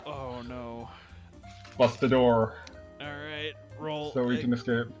Oh, no. bust the door Alright, roll. so we can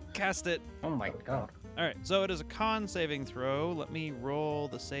escape. Cast it. Oh my god. Alright, so it is a con saving throw. Let me roll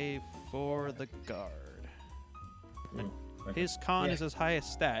the save for the guard. Ooh, His con is his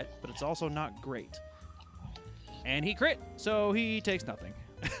highest stat, but it's also not great. And he crit, so he takes nothing.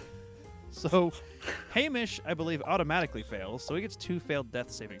 So Hamish, I believe, automatically fails, so he gets 2 failed death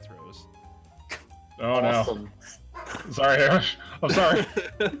saving throws. Oh Awesome. no. Sorry, Hamish. I'm sorry.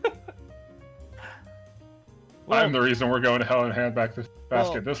 Well, I'm the reason we're going to hell and hand back the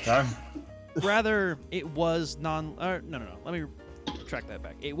basket this time. rather, it was no. Let me track that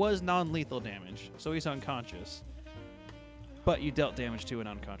back. It was non-lethal damage, so he's unconscious. But you dealt damage to an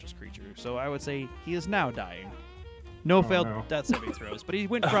unconscious creature, so I would say he is now dying. No failed no. death saving throws, but he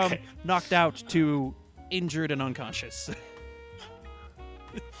went from Okay. knocked out to injured and unconscious.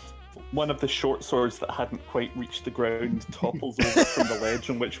 One of the short swords that hadn't quite reached the ground topples over from the ledge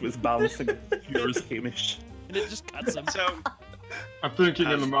on which it was balancing. Yours, Hamish. And it just cuts him. So, I'm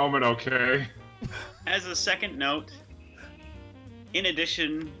thinking in the moment, okay. as a second note, in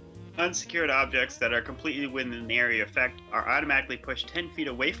addition, unsecured objects that are completely within the area effect are automatically pushed 10 feet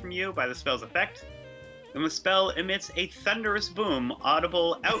away from you by the spell's effect. And the spell emits a thunderous boom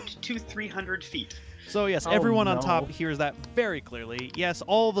audible out to 300 feet. So yes, Oh, everyone on no. top hears that very clearly. Yes,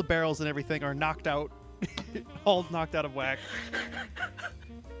 all the barrels and everything are knocked out, all knocked out of whack.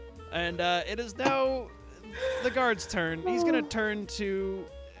 And it is now the guard's turn. He's gonna turn to.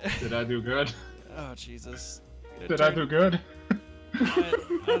 Did I do good? Oh Jesus! Did I do good? I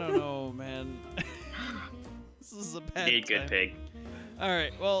don't know, man. This is a bad Be a good time. pig. All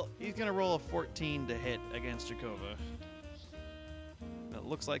right. Well, he's gonna roll a 14 to hit against Jehkovah. It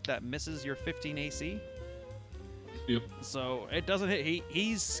looks like that misses your 15 AC. Yep. So it doesn't hit.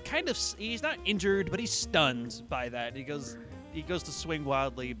 He's not injured, but he's stunned by that. He goes to swing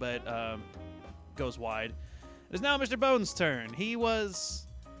wildly, but goes wide. It's now Mr. Bones' turn. He was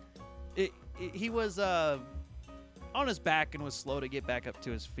on his back and was slow to get back up to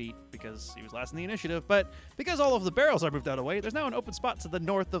his feet because he was last in the initiative. But because all of the barrels are moved out of the way, there's now an open spot to the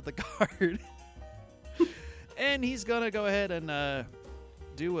north of the guard. And he's gonna go ahead and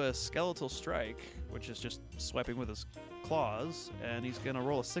do a skeletal strike, which is just swiping with his claws, and he's gonna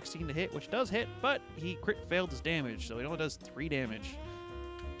roll a 16 to hit, which does hit, but he crit failed his damage, so he only does 3 damage.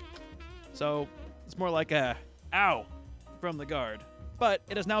 So it's more like a ow from the guard. But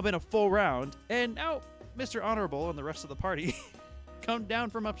it has now been a full round, and now Mr. Honorable and the rest of the party come down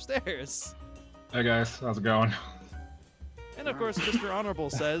from upstairs. Hey guys, how's it going? And of course, Mr. Honorable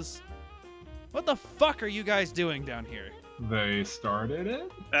says, "What the fuck are you guys doing down here?" They started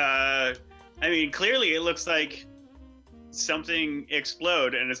it? I mean, clearly it looks like something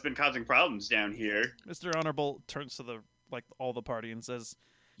explode and it's been causing problems down here. Mr. Honorable turns to all the party and says,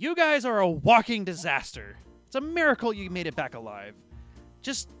 "You guys are a walking disaster. It's a miracle you made it back alive.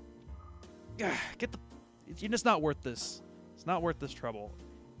 Just you're just not worth this. It's not worth this trouble.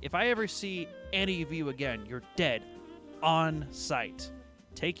 If I ever see any of you again, you're dead on sight.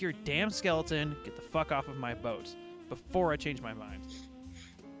 Take your damn skeleton, get the fuck off of my boat before I change my mind."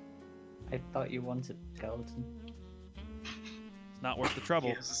 I thought you wanted skeleton. It's not worth the trouble.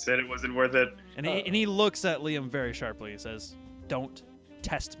 He also said it wasn't worth it. And he looks at Liam very sharply. He says, "Don't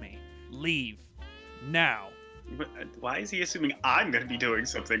test me. Leave now." Why is he assuming I'm going to be doing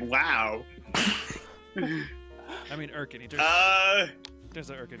something? Wow. I mean, Erkan. He turns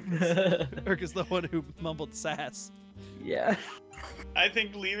to Erkan. Erkan's the one who mumbled sass. Yeah. I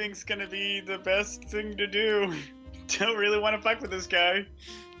think leaving's going to be the best thing to do. Don't really want to fuck with this guy.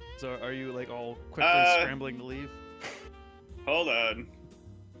 So are you all quickly scrambling to leave? Hold on.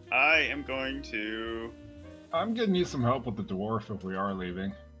 I am going to... I'm gonna need some help with the dwarf if we are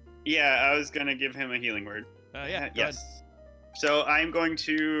leaving. Yeah, I was going to give him a healing word. Yeah, go yes. ahead. So I'm going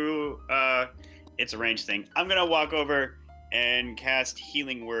to... it's a range thing. I'm going to walk over and cast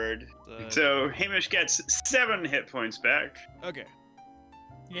healing word. So Hamish gets 7 hit points back. Okay.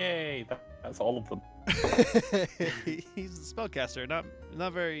 Yay! That's all of them. He's a spellcaster, not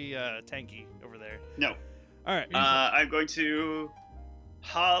very tanky over there. No. All right. I'm going to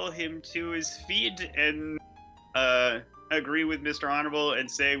haul him to his feet and agree with Mr. Honorable and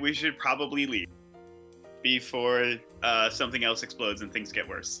say we should probably leave before something else explodes and things get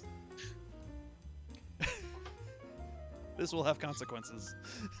worse. This will have consequences.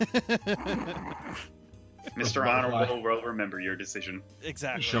 Mr. Honorable will remember your decision.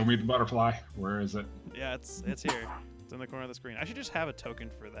 Exactly. Show me the butterfly. Where is it? Yeah, it's here. It's in the corner of the screen. I should just have a token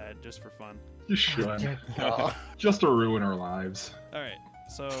for that, just for fun. You should. Oh. Just to ruin our lives. All right.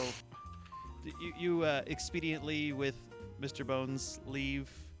 So you expediently with Mr. Bones leave.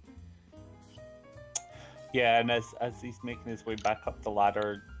 Yeah, and as he's making his way back up the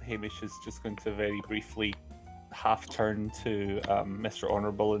ladder, Hamish is just going to very briefly half turn to Mr.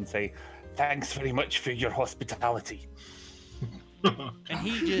 Honorable and say, "Thanks very much for your hospitality." And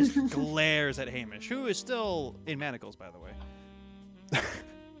he just glares at Hamish, who is still in manacles, by the way.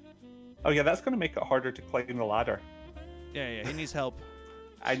 Oh yeah, that's going to make it harder to climb the ladder. Yeah, he needs help.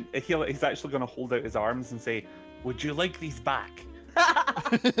 And he's actually going to hold out his arms and say, "Would you like these back?"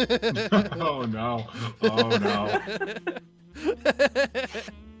 Oh no. Oh no.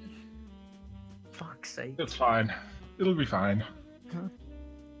 Fuck's sake. It's fine. It'll be fine.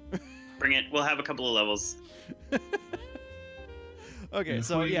 Bring it. We'll have a couple of levels. Okay, If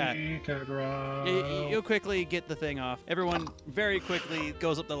so we yeah. could row. You'll quickly get the thing off. Everyone very quickly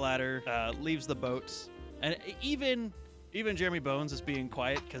goes up the ladder, leaves the boat, and even Jeremy Bones is being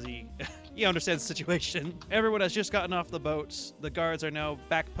quiet because he understands the situation. Everyone has just gotten off the boat. The guards are now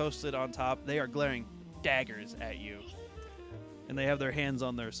back posted on top. They are glaring daggers at you, and they have their hands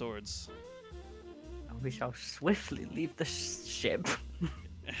on their swords. We shall swiftly leave the ship.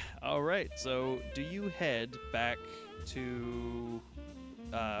 All right, so do you head back to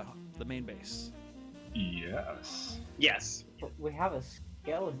the main base? Yes. Yes. But we have a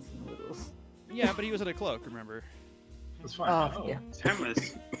skeleton with us. Yeah, but he was in a cloak, remember? It's fine. Oh, yeah.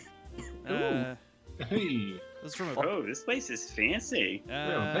 Thomas. Hey, This is from a... Oh, this place is fancy. we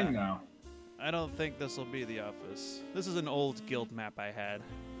have a thing now. I don't think this will be the office. This is an old guild map I had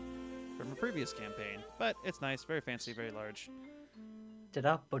from a previous campaign, but it's nice, very fancy, very large. Did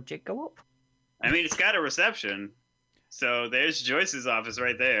our budget go up? I mean, it's got a reception. So there's Joyce's office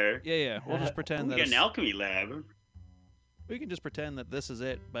right there. Yeah. We'll just pretend We that got an alchemy lab. we can just pretend that this is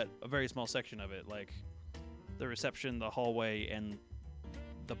it, but a very small section of it, like the reception, the hallway, and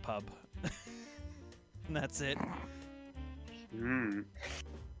the pub. And that's it. Hmm.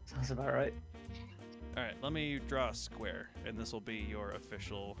 Sounds about right. All right, let me draw a square, and this will be your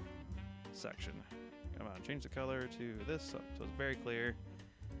official section. Come on, change the color to this so it's very clear.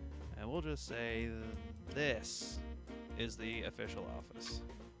 And we'll just say this is the official office.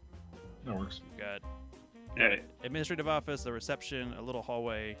 That works. You've got Alright. administrative office, the reception, a little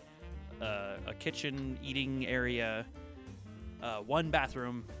hallway, a kitchen, eating area, one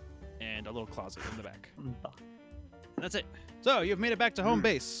bathroom, and a little closet in the back. That's it. So you've made it back to home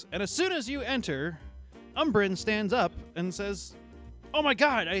base, and as soon as you enter, Umbrin stands up and says, "Oh my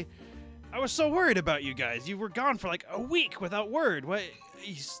God, I was so worried about you guys. You were gone for like a week without word. What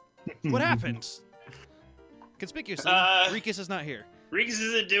happened?" Conspicuously, Rikus is not here. Rikus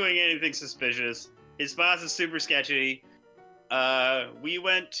isn't doing anything suspicious. His boss is super sketchy. We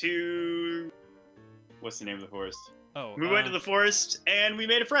went to... What's the name of the forest? Oh, We went to the forest, and we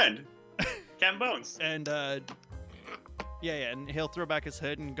made a friend. Captain Bones. and yeah, and he'll throw back his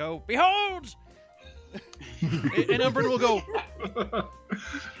hood and go, "Behold!" And Umbrin will go,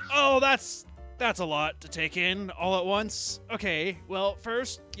 "Oh, that's a lot to take in all at once. Okay, well,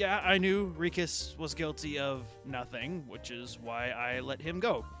 first, yeah, I knew Rikus was guilty of nothing, which is why I let him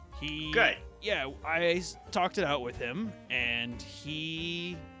go. Good. Yeah, I talked it out with him, and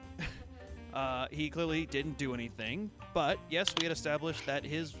he clearly didn't do anything. But yes, we had established that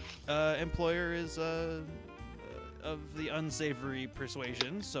his employer is of the unsavory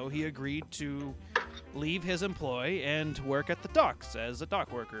persuasion, so he agreed to leave his employ and work at the docks as a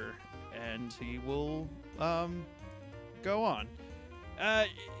dock worker, and he will go on.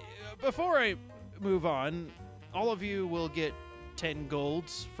 Before I move on, all of you will get 10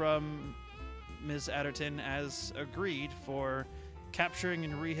 golds from Ms. Adderton as agreed for capturing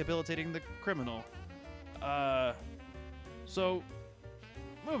and rehabilitating the criminal. So,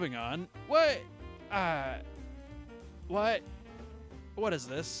 moving on. What is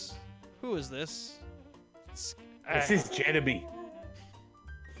this? Who is this? This is Jeremy.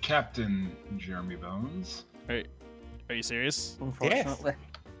 Captain Jeremy Bones. Are you serious? Unfortunately.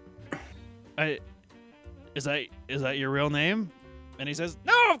 Is that your real name? And he says,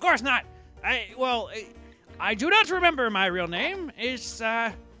 "No, of course not. I do not remember my real name. It's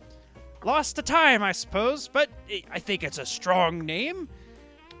lost to time, I suppose, but I think it's a strong name.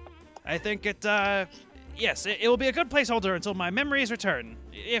 I think it yes, it will be a good placeholder until my memories return,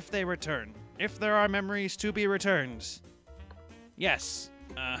 if they return. If there are memories to be returned. Yes.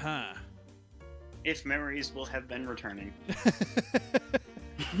 Uh-huh." If memories will have been returning.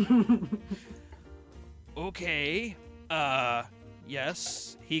 Okay.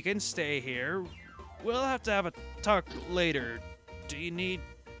 Yes, he can stay here. We'll have to have a talk later. Do you need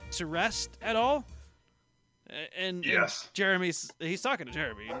to rest at all? And Yes. He's talking to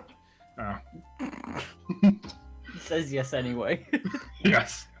Jeremy. He says yes anyway.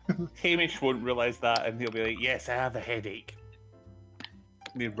 Yes. Hamish won't realise that, and he'll be like, "Yes, I have a headache."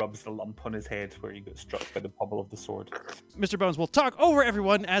 And he rubs the lump on his head where he got struck by the pommel of the sword. Mr. Bones will talk over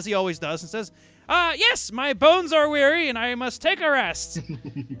everyone, as he always does, and says, "Yes, my bones are weary, and I must take a rest."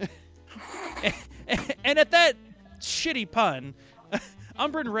 And at that shitty pun,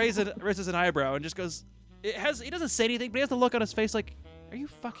 Umbrin raises an eyebrow and just goes, he doesn't say anything, but he has the look on his face like, "Are you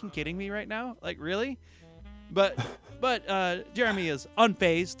fucking kidding me right now? Like, really?" But Jeremy is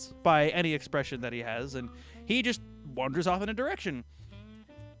unfazed by any expression that he has, and he just wanders off in a direction.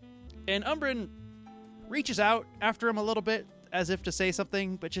 And Umbrin reaches out after him a little bit, as if to say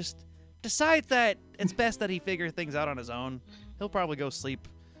something, but just decides that it's best that he figure things out on his own. He'll probably go sleep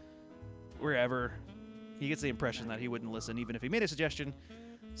wherever. He gets the impression that he wouldn't listen even if he made a suggestion.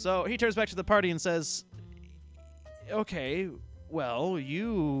 So he turns back to the party and says, "Okay, well,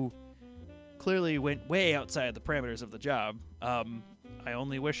 you clearly went way outside the parameters of the job. I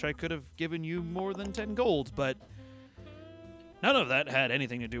only wish I could have given you more than 10 gold, but none of that had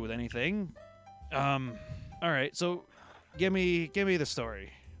anything to do with anything. All right, so give me the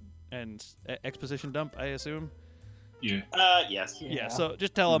story and exposition dump, I assume." Yeah. Yes. Yeah. So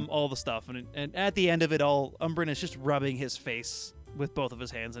just tell him all the stuff, and at the end of it all, Umbrin is just rubbing his face with both of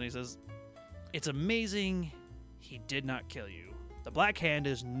his hands, and he says, "It's amazing he did not kill you. The Black Hand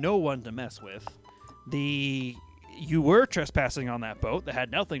is no one to mess with. You were trespassing on that boat that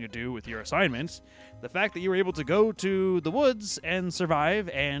had nothing to do with your assignments. The fact that you were able to go to the woods and survive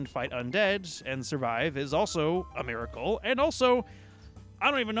and fight undead and survive is also a miracle. And also,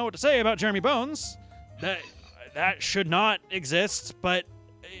 I don't even know what to say about Jeremy Bones. that should not exist, but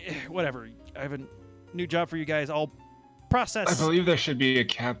whatever. I have a new job for you guys. I'll process. I believe there should be a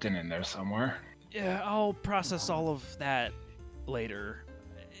captain in there somewhere. Yeah, I'll process all of that later.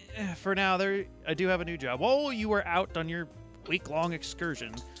 For now, I do have a new job. While you were out on your week-long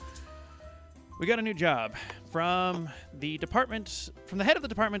excursion, we got a new job from the head of the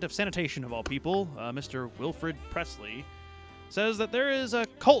Department of Sanitation of all people, Mr. Wilfred Presley. Says that there is a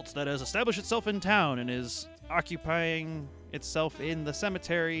cult that has established itself in town and is occupying itself in the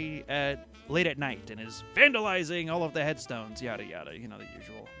cemetery late at night and is vandalizing all of the headstones, yada yada, you know, the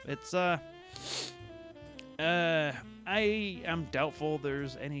usual. It's I am doubtful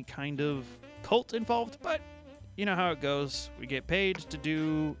there's any kind of cult involved, but you know how it goes. We get paid to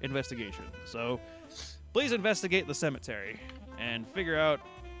do investigation, so please investigate the cemetery and figure out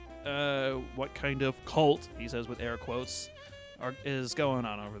what kind of cult, he says with air quotes, is going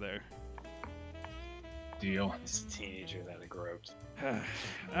on over there. Deal. It's a teenager that I groped.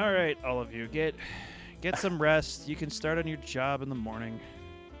 All right, all of you, get some rest. You can start on your job in the morning.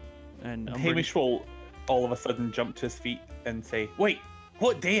 And Hamish will all of a sudden jump to his feet and say, "Wait,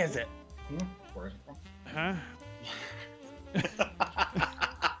 what day is it?" Where is it from? Huh?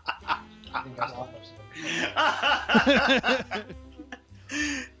 I think that's awesome.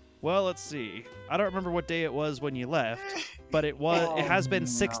 Well, let's see. I don't remember what day it was when you left, but it has been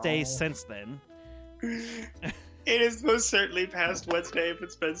 6 days since then. It is most certainly past Wednesday if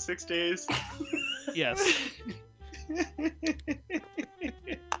it's been 6 days. Yes.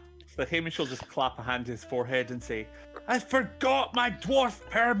 So Hamish will just clap a hand to his forehead and say, "I forgot my dwarf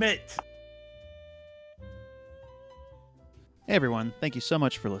permit!" Hey everyone, thank you so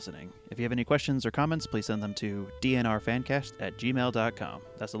much for listening. If you have any questions or comments, please send them to dnrfancast@gmail.com.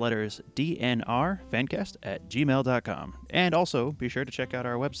 That's the letters dnrfancast@gmail.com. And also, be sure to check out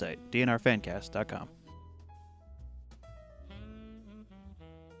our website, dnrfancast.com.